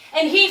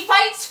 and he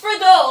fights for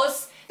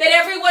those that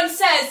everyone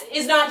says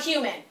is not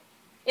human.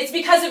 It's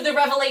because of the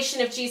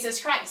revelation of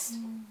Jesus Christ.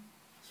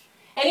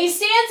 And he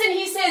stands and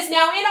he says,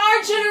 now in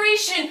our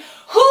generation,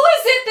 who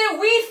is it that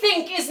we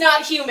think is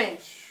not human?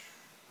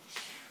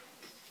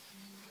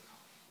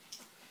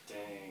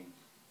 Dang.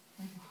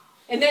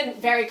 And then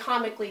very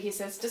comically he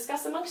says,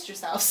 discuss amongst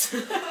yourselves.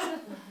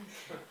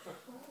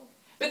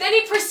 But then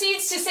he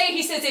proceeds to say,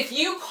 he says, if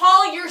you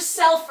call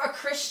yourself a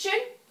Christian,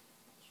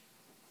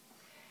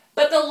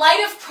 but the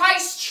light of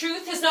Christ's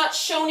truth has not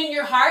shone in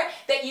your heart,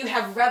 that you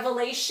have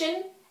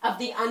revelation of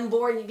the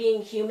unborn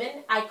being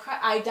human,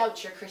 I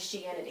doubt your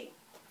Christianity.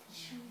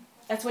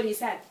 That's what he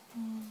said.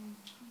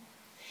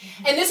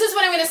 And this is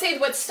what I'm going to say.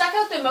 What stuck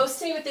out the most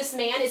to me with this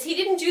man is he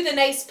didn't do the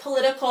nice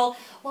political,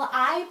 well,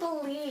 I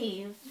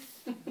believe.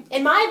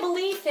 And my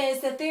belief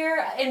is that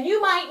and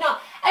you might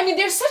not. I mean,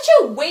 there's such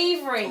a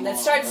wavering that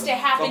starts to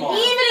happen,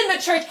 even in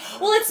the church.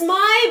 Well, it's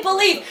my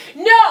belief.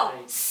 No,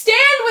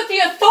 stand with the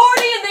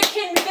authority and the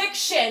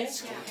conviction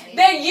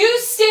that you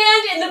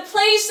stand in the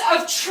place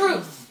of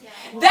truth.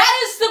 That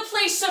is the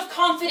place of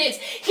confidence.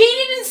 He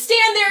didn't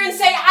stand there and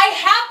say, I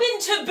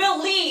happen to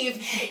believe.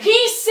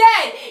 He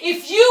said,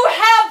 if you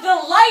have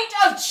the light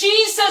of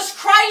Jesus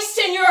Christ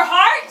in your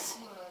heart,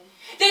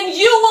 then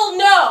you will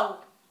know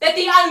that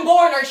the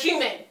unborn are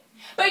human.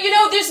 But you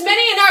know, there's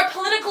many in our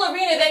political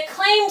arena that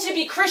claim to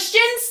be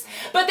Christians,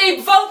 but they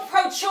vote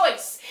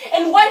pro-choice.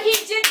 And what he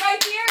did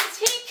right here is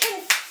he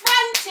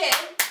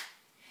confronted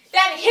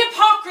that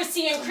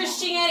hypocrisy in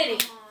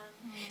Christianity.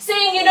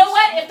 Saying, you know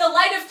what, if the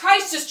light of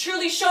Christ is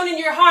truly shown in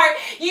your heart,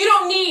 you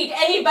don't need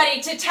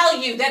anybody to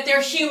tell you that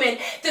they're human.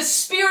 The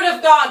Spirit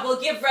of God will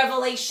give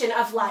revelation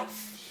of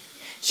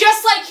life.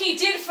 Just like he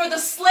did for the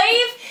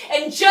slave,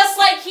 and just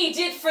like he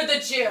did for the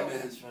Jew.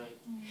 That's right.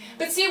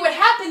 But see, what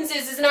happens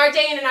is in our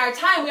day and in our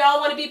time, we all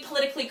want to be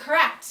politically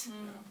correct.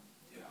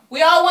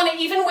 We all want to,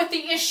 even with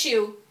the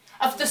issue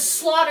of the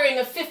slaughtering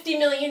of 50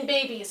 million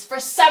babies,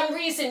 for some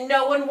reason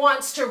no one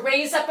wants to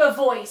raise up a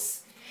voice.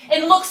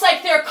 It looks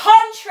like they're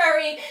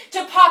contrary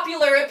to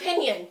popular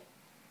opinion.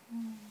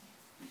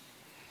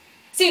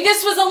 See,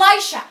 this was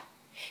Elisha.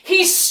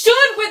 He stood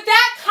with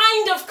that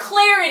kind of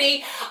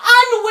clarity,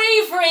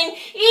 unwavering,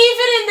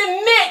 even in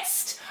the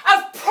midst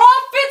of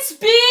prophets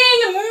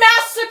being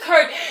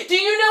massacred. Do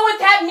you know what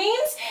that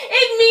means?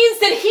 It means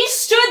that he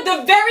stood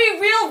the very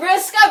real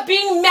risk of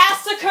being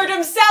massacred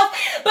himself,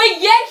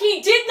 but yet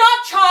he did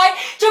not try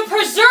to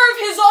preserve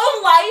his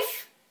own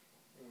life.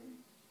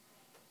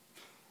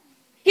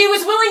 He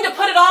was willing to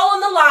put it all on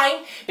the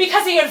line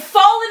because he had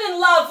fallen in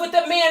love with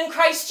the man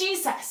Christ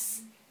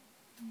Jesus.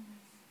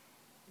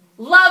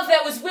 Love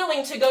that was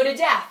willing to go to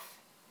death.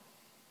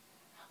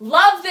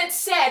 Love that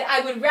said,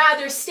 I would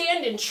rather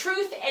stand in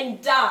truth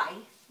and die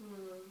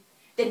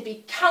than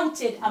be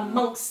counted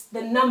amongst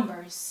the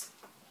numbers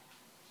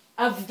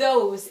of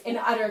those in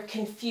utter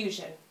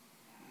confusion.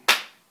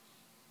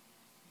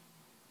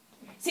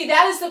 See,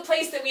 that is the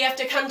place that we have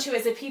to come to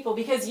as a people,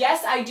 because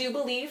yes, I do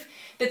believe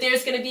that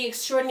there's going to be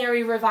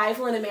extraordinary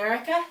revival in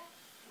America,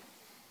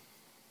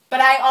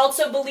 but I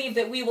also believe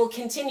that we will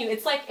continue.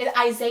 It's like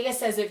Isaiah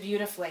says it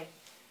beautifully.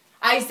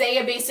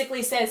 Isaiah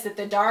basically says that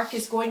the dark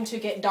is going to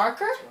get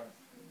darker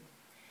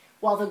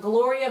while the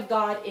glory of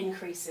God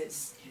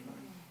increases.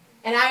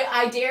 And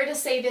I dare to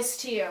say this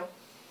to you.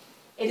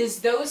 It is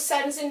those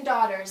sons and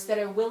daughters that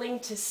are willing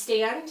to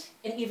stand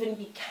and even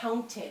be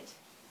counted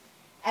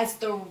as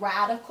the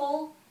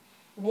radical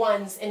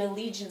ones in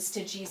allegiance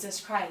to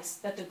Jesus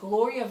Christ, that the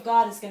glory of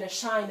God is going to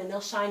shine, and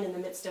they'll shine in the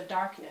midst of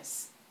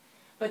darkness.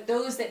 but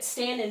those that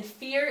stand in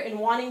fear and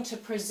wanting to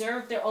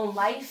preserve their own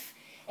life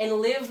and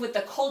live with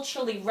the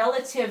culturally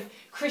relative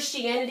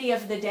Christianity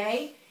of the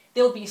day,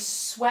 they'll be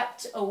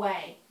swept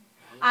away.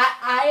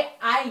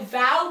 I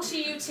vow to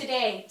you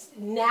today,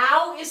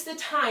 now is the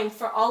time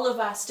for all of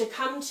us to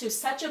come to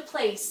such a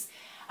place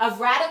of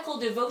radical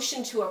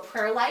devotion to a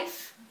prayer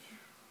life,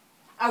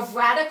 of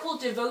radical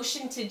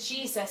devotion to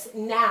Jesus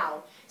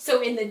now,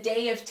 so in the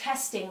day of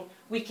testing,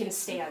 we can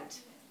stand.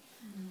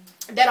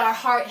 That our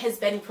heart has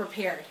been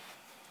prepared.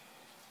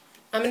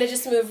 I'm going to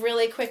just move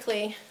really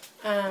quickly.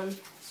 I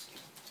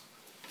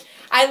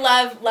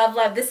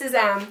love. This is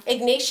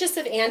Ignatius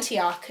of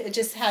Antioch. It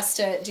just has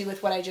to do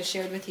with what I just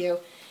shared with you.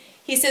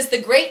 He says,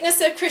 the greatness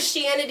of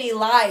Christianity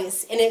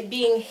lies in it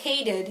being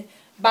hated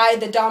by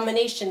the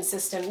domination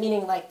system,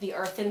 meaning like the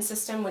earthen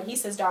system. When he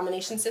says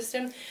domination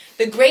system,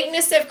 the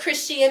greatness of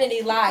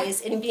Christianity lies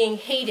in being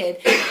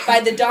hated by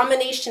the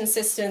domination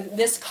system,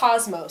 this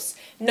cosmos,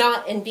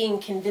 not in being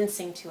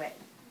convincing to it.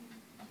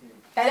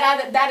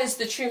 That is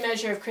the true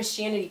measure of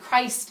Christianity.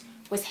 Christ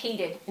was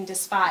hated and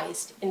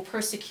despised and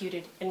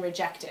persecuted and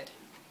rejected.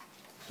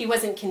 He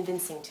wasn't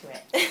convincing to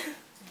it.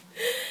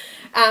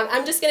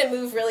 I'm just going to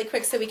move really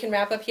quick so we can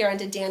wrap up here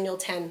onto Daniel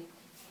 10.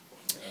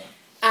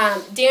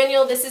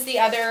 Daniel, this is the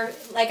other,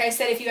 like I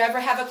said, if you ever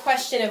have a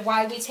question of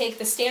why we take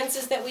the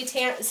stances that we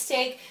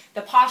take,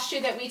 the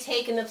posture that we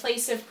take in the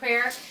place of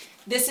prayer,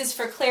 this is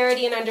for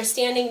clarity and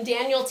understanding.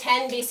 Daniel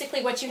 10,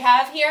 basically what you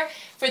have here,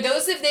 for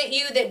those of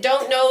you that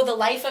don't know the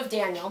life of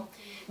Daniel,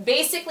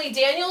 basically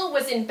Daniel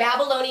was in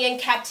Babylonian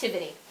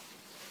captivity.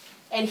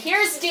 And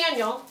here's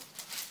Daniel.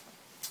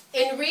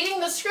 In reading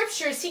the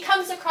scriptures, he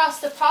comes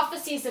across the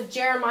prophecies of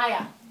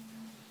Jeremiah.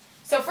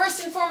 So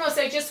first and foremost,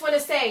 I just want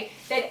to say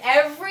that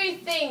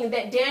everything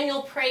that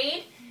Daniel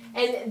prayed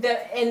and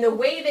the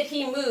way that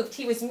he moved,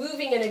 he was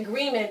moving in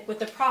agreement with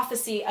the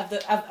prophecy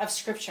of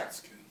Scripture.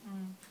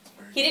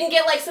 He didn't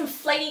get like some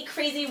flighty,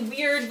 crazy,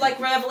 weird like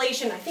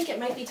revelation. I think it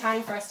might be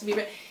time for us to be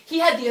ready. He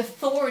had the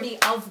authority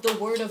of the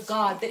Word of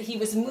God that he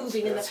was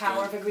moving in the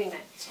power of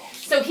agreement.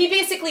 So he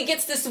basically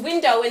gets this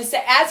window, and so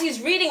as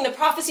he's reading the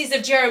prophecies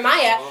of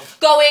Jeremiah,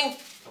 going,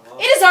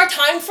 it is our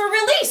time for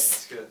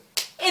release.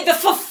 The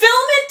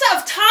fulfillment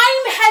of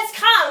time has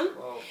come,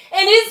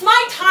 and it is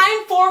my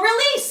time for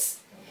release.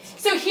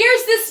 So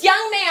here's this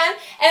young man,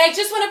 and I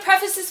just want to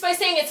preface this by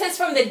saying, it says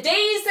from the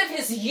days of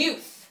his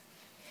youth.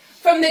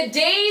 From the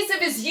days of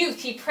his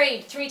youth, he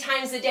prayed 3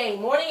 times a day,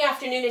 morning,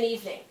 afternoon, and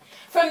evening.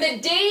 From the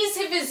days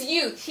of his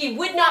youth, he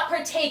would not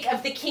partake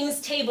of the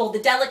king's table, the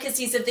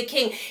delicacies of the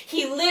king.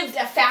 He lived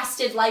a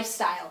fasted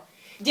lifestyle.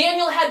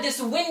 Daniel had this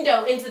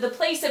window into the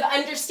place of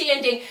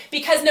understanding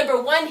because,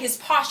 number 1, his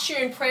posture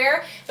in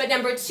prayer, but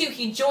number 2,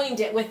 he joined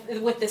it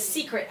with the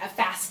secret of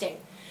fasting.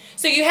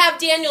 So you have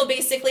Daniel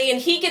basically, and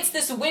he gets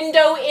this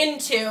window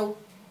into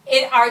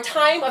our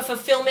time of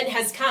fulfillment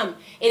has come.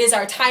 It is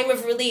our time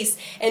of release.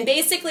 And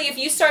basically, if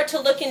you start to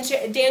look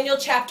into Daniel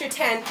chapter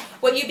 10,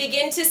 what you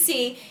begin to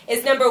see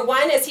is, number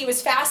 1, as he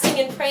was fasting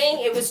and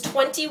praying, it was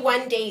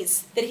 21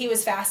 days that he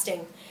was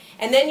fasting.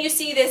 And then you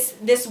see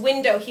this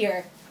window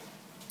here.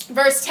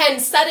 Verse 10,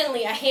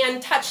 suddenly a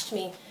hand touched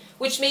me,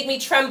 which made me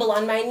tremble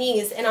on my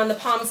knees and on the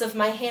palms of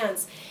my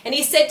hands. And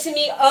he said to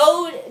me,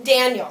 O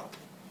Daniel,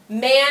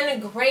 man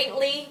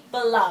greatly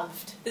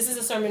beloved. This is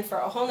a sermon for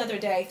a whole nother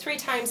day. 3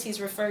 times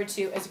he's referred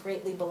to as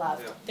greatly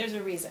beloved. Yeah. There's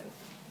a reason.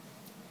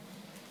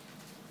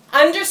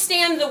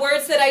 Understand the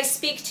words that I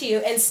speak to you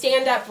and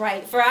stand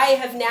upright, for I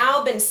have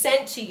now been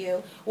sent to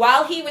you.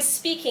 While he was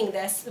speaking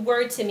this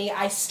word to me,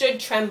 I stood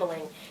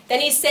trembling. Then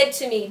he said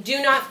to me,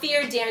 do not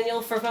fear,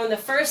 Daniel, for from the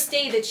first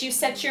day that you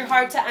set your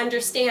heart to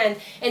understand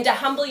and to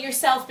humble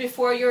yourself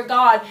before your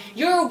God,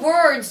 your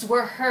words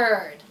were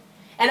heard.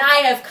 And I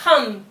have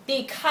come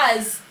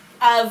because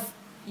of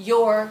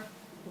your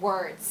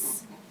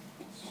words.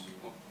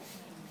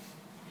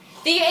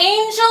 The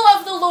angel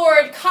of the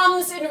Lord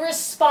comes in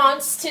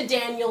response to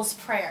Daniel's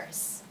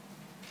prayers.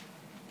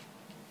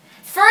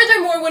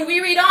 Furthermore, when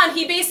we read on,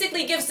 he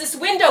basically gives this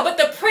window, but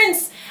the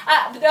prince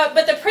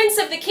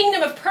of the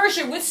kingdom of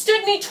Persia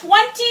withstood me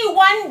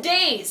 21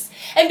 days.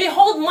 And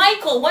behold,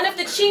 Michael, one of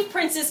the chief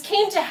princes,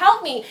 came to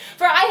help me,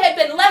 for I had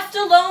been left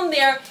alone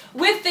there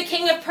with the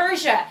king of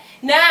Persia.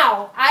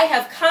 Now I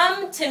have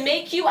come to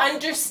make you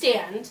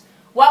understand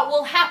what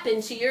will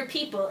happen to your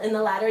people in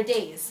the latter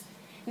days.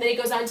 And then he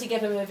goes on to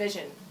give him a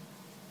vision.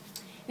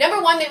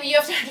 Number 1 that you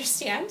have to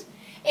understand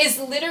is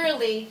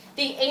literally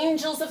the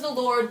angels of the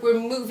Lord were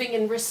moving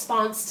in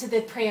response to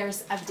the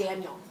prayers of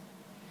Daniel.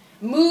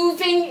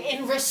 Moving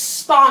in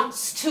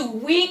response to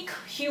weak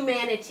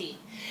humanity.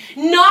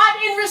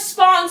 Not in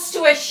response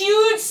to a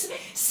huge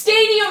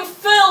stadium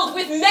filled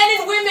with men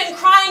and women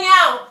crying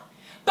out,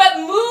 but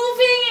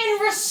moving in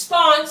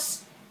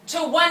response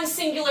to one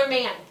singular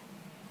man.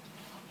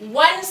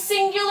 One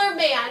singular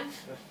man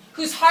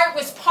whose heart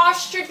was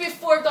postured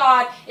before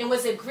God and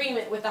was in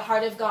agreement with the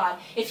heart of God.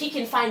 If he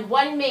can find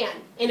one man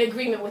in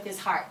agreement with his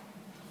heart,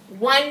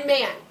 one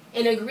man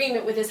in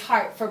agreement with his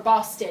heart for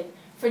Boston,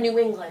 for New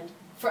England,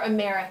 for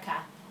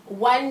America,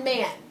 one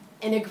man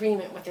in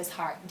agreement with his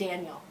heart,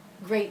 Daniel.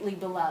 greatly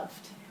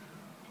beloved.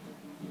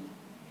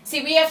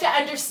 See, we have to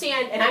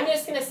understand, and I'm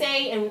just going to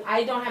say, and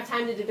I don't have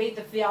time to debate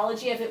the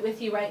theology of it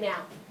with you right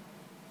now,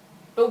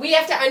 but we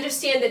have to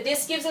understand that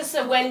this gives us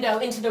a window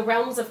into the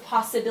realms of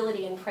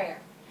possibility in prayer.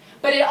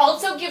 But it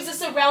also gives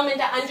us a realm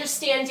into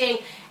understanding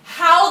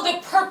how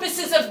the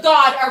purposes of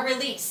God are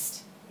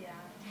released.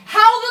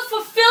 How the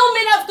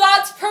fulfillment of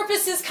God's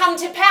purposes come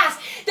to pass.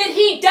 That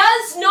he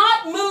does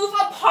not move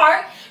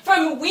apart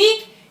from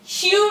weak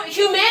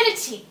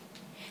humanity.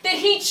 That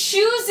he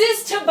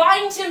chooses to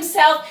bind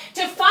himself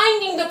to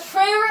finding the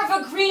prayer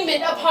of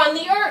agreement upon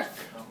the earth.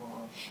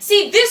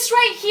 See, this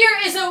right here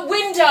is a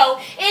window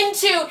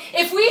into,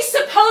 if we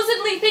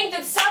supposedly think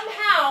that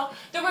somehow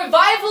the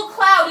revival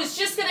cloud is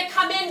just going to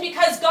come in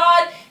because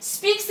God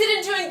speaks it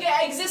into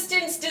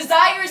existence,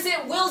 desires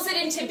it, wills it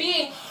into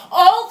being,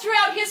 all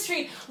throughout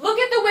history, look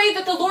at the way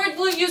that the Lord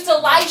used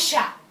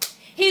Elisha.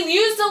 He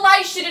used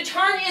Elisha to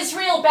turn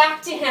Israel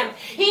back to him.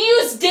 He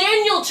used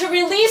Daniel to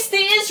release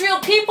the Israel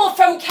people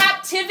from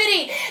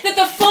captivity, that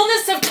the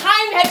fullness of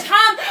time had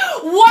come.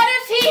 What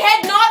if he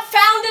had not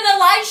found an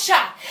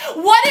Elisha?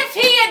 What if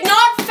he had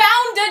not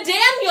found a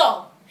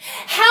Daniel?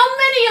 How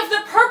many of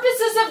the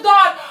purposes of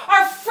God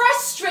are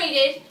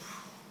frustrated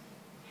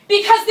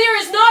because there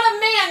is not a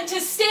man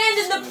to stand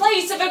in the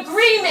place of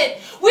agreement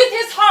with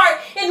his heart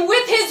and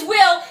with his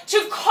will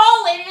to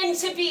call it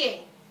into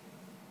being?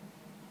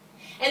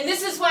 And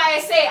this is why I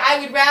say I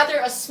would rather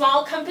a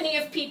small company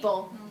of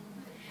people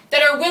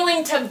that are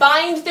willing to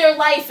bind their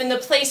life in the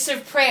place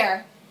of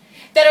prayer,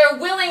 that are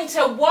willing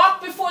to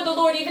walk before the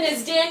Lord, even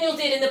as Daniel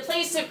did, in the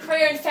place of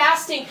prayer and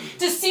fasting,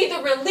 to see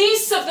the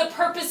release of the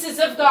purposes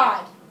of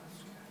God.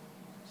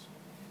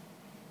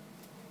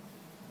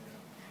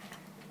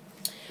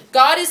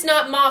 God is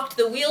not mocked.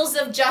 The wheels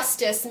of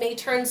justice may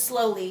turn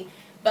slowly,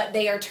 but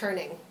they are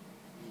turning.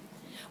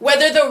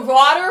 Whether the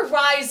water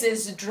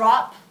rises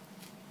drop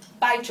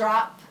by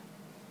drop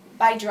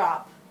by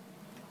drop,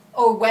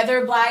 or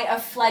whether by a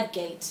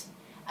floodgate,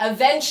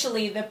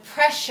 eventually the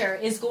pressure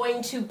is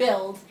going to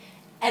build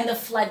and the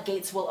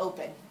floodgates will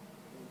open.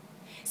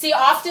 See,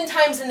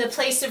 oftentimes in the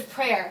place of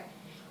prayer,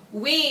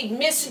 we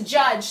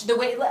misjudge the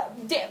way,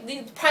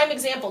 the prime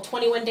example,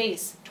 21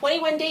 days.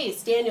 21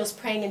 days, Daniel's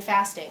praying and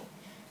fasting.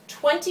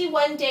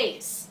 21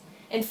 days.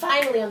 And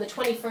finally, on the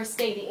 21st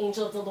day, the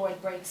angel of the Lord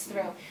breaks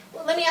through.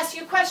 Well, let me ask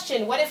you a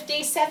question. What if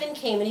day 7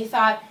 came and he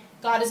thought,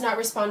 God is not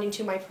responding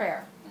to my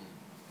prayer?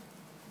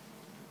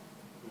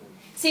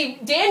 See,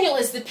 Daniel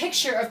is the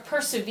picture of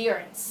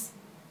perseverance.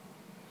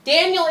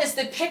 Daniel is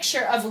the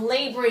picture of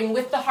laboring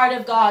with the heart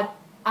of God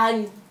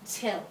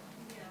until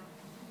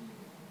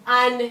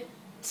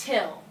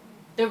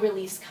the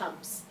release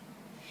comes.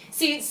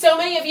 See, so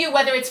many of you,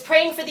 whether it's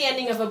praying for the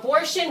ending of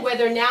abortion,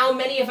 whether now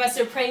many of us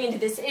are praying into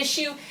this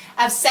issue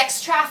of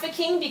sex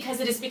trafficking because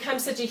it has become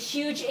such a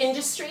huge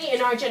industry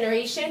in our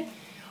generation,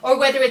 or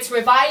whether it's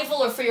revival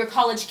or for your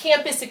college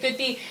campus, it could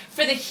be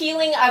for the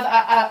healing of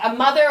a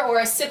mother or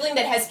a sibling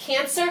that has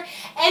cancer,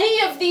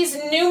 any of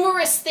these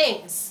numerous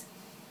things.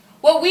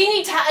 What we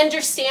need to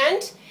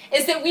understand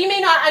is that we may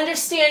not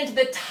understand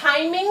the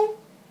timing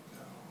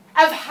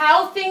of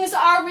how things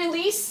are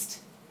released,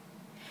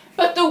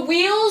 but the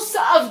wheels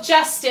of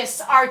justice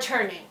are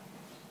turning.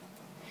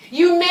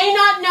 You may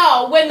not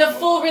know when the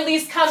full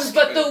release comes,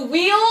 but the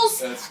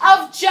wheels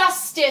of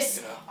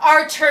justice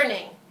are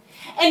turning.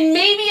 And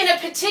maybe in a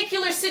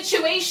particular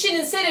situation,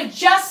 instead of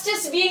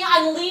justice being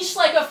unleashed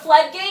like a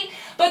floodgate,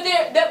 but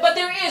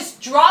there is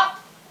drop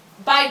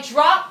by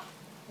drop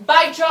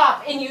by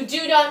drop, and you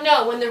do not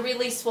know when the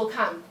release will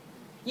come.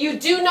 You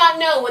do not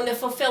know when the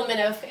fulfillment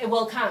of it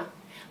will come.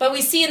 But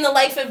we see in the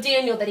life of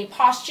Daniel that he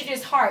postured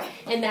his heart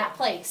in that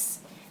place.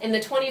 In the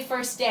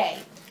 21st day,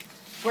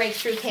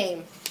 breakthrough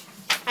came.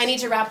 I need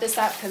to wrap this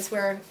up because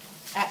we're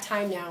at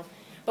time now.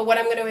 But what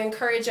I'm going to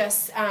encourage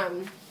us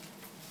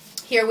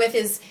here with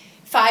is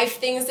 5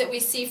 things that we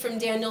see from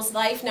Daniel's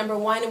life. Number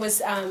 1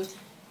 was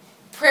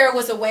prayer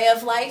was a way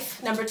of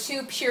life. Number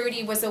 2,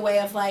 purity was a way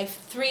of life.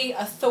 3,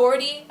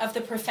 authority of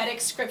the prophetic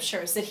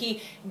scriptures, that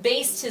he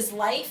based his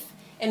life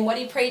and what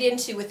he prayed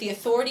into with the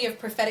authority of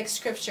prophetic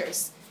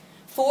scriptures.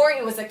 4,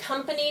 it was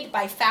accompanied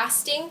by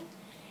fasting.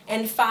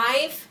 And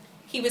 5,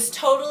 he was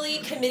totally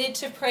committed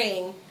to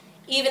praying,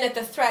 even at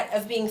the threat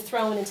of being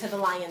thrown into the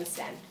lion's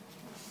den.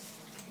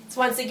 It's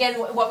once again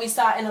what we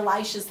saw in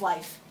Elisha's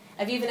life,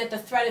 of even at the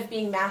threat of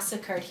being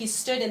massacred, he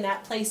stood in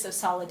that place of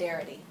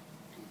solidarity.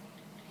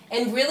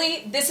 And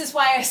really, this is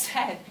why I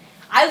said,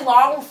 I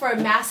long for a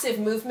massive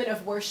movement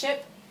of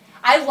worship.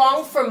 I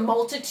long for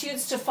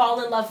multitudes to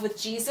fall in love with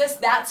Jesus.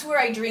 That's where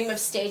I dream of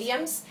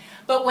stadiums.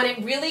 But when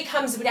it really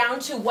comes down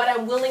to what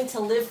I'm willing to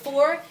live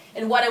for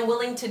and what I'm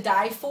willing to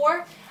die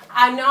for,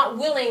 I'm not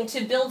willing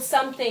to build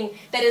something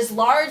that is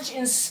large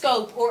in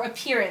scope or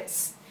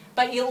appearance,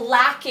 but you're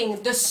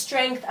lacking the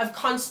strength of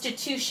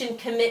constitution,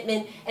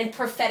 commitment, and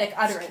prophetic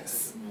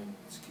utterance.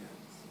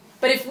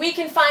 But if we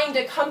can find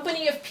a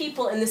company of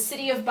people in the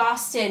city of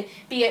Boston,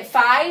 be it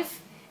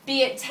 5,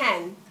 be it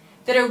 10,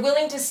 that are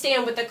willing to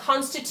stand with the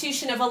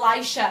constitution of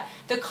Elisha,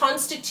 the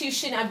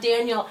constitution of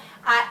Daniel,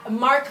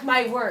 mark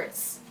my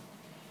words,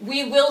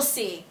 we will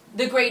see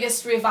the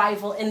greatest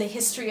revival in the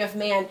history of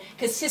man,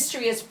 because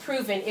history has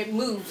proven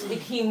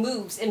he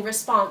moves in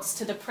response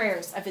to the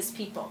prayers of his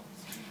people.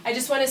 I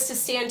just want us to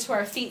stand to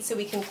our feet so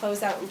we can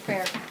close out in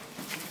prayer.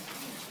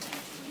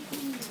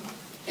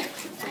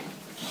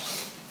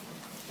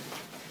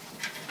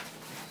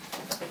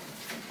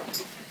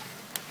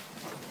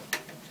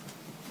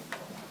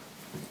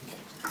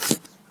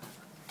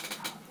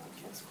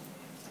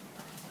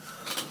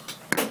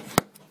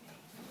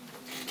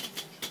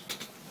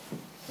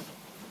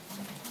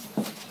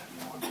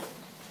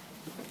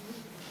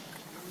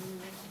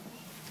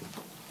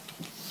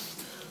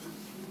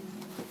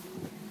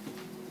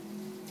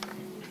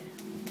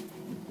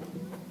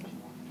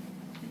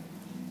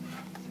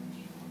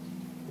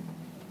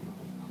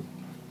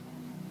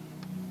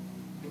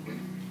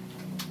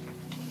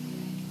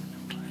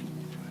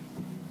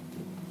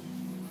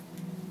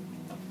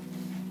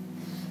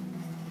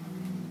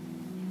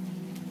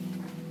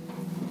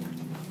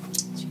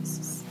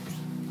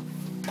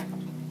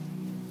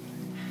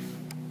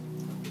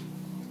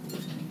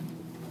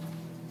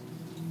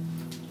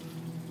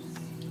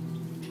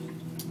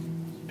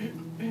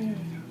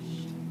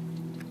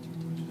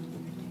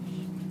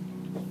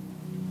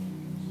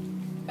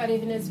 God,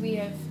 even as we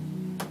have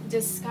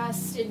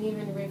discussed and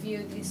even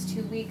reviewed these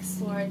 2 weeks,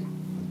 Lord,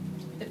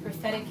 the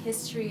prophetic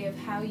history of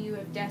how you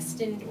have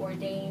destined,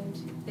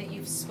 ordained, that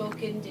you've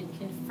spoken and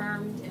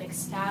confirmed and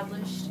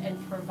established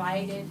and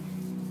provided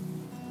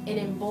and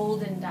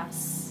emboldened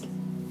us.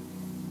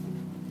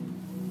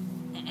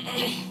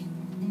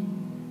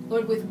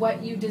 Lord, with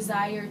what you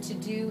desire to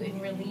do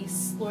and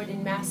release, Lord,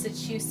 in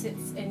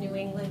Massachusetts and New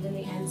England and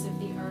the ends of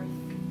the earth.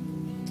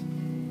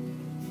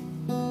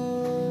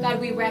 God,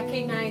 we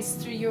recognize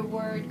through your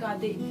word,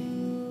 God, that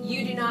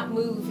you do not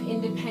move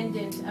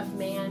independent of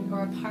man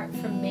or apart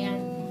from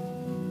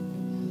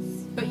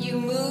man, but you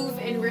move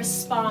in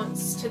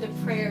response to the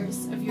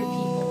prayers of your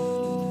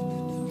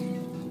people.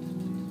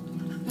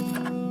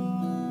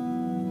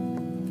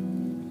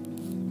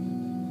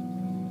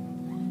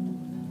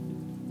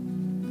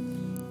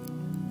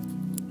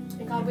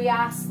 And God, we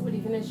ask, Lord,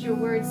 even as your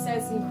word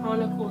says in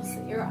Chronicles,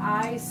 that your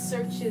eye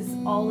searches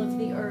all of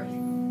the earth,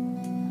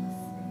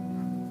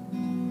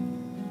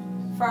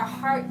 for a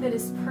heart that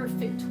is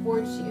perfect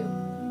towards you.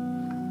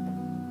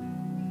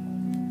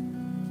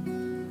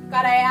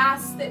 God, I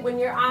ask that when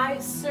your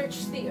eyes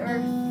search the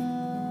earth,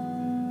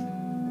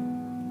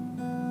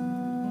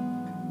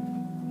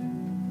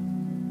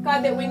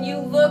 God, that when you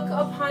look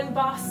upon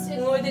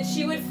Boston, Lord, that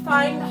you would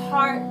find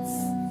hearts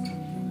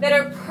that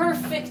are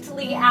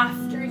perfectly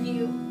after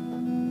you.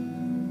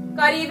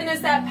 God, even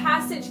as that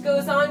passage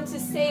goes on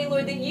to say,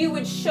 Lord, that you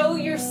would show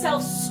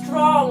yourself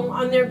strong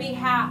on their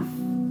behalf.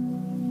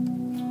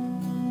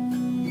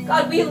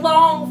 God, we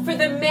long for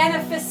the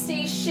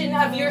manifestation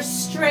of your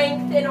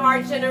strength in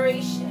our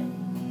generation.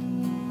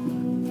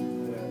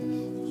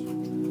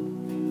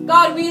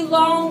 God, we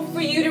long for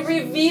you to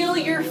reveal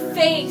your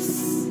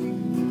face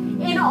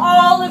in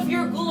all of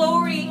your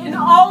glory, in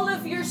all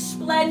of your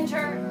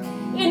splendor,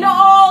 in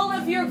all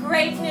of your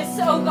greatness,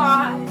 oh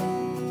God.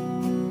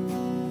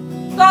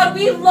 God,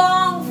 we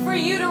long for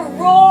you to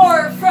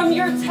roar from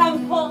your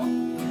temple.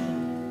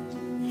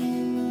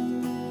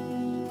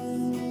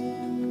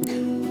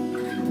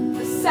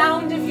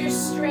 Sound of your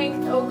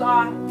strength, oh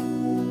God.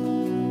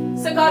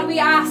 So God, we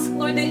ask,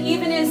 Lord, that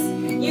even as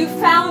you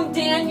found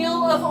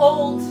Daniel of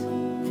old,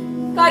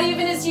 God,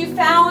 even as you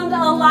found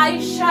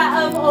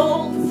Elisha of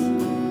old,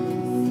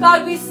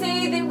 God, we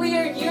say that we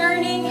are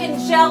yearning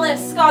and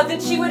jealous, God,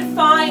 that you would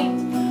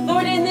find,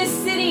 Lord, in this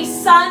city,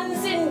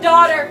 sons and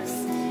daughters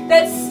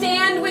that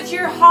stand with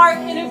your heart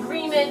in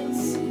agreement.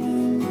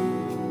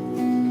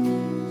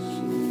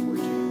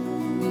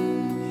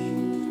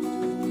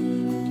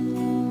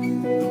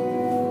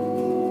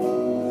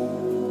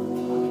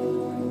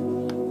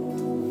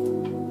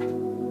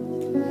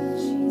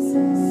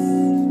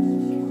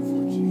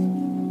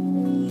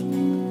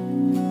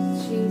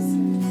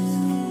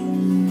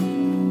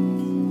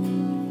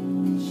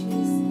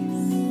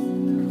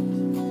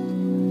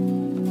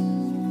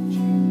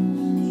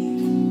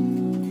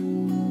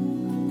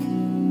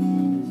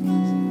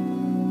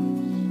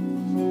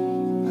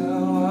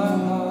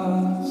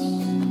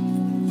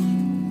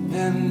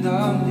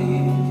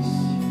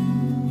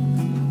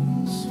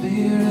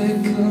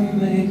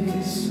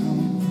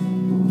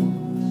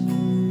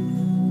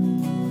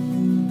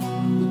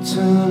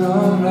 Turn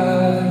our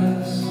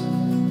eyes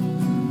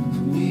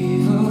from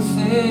evil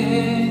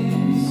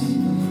things.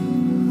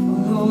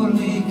 Lord,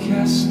 we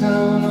cast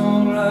down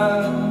our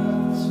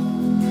eyes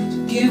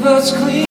to give us clean.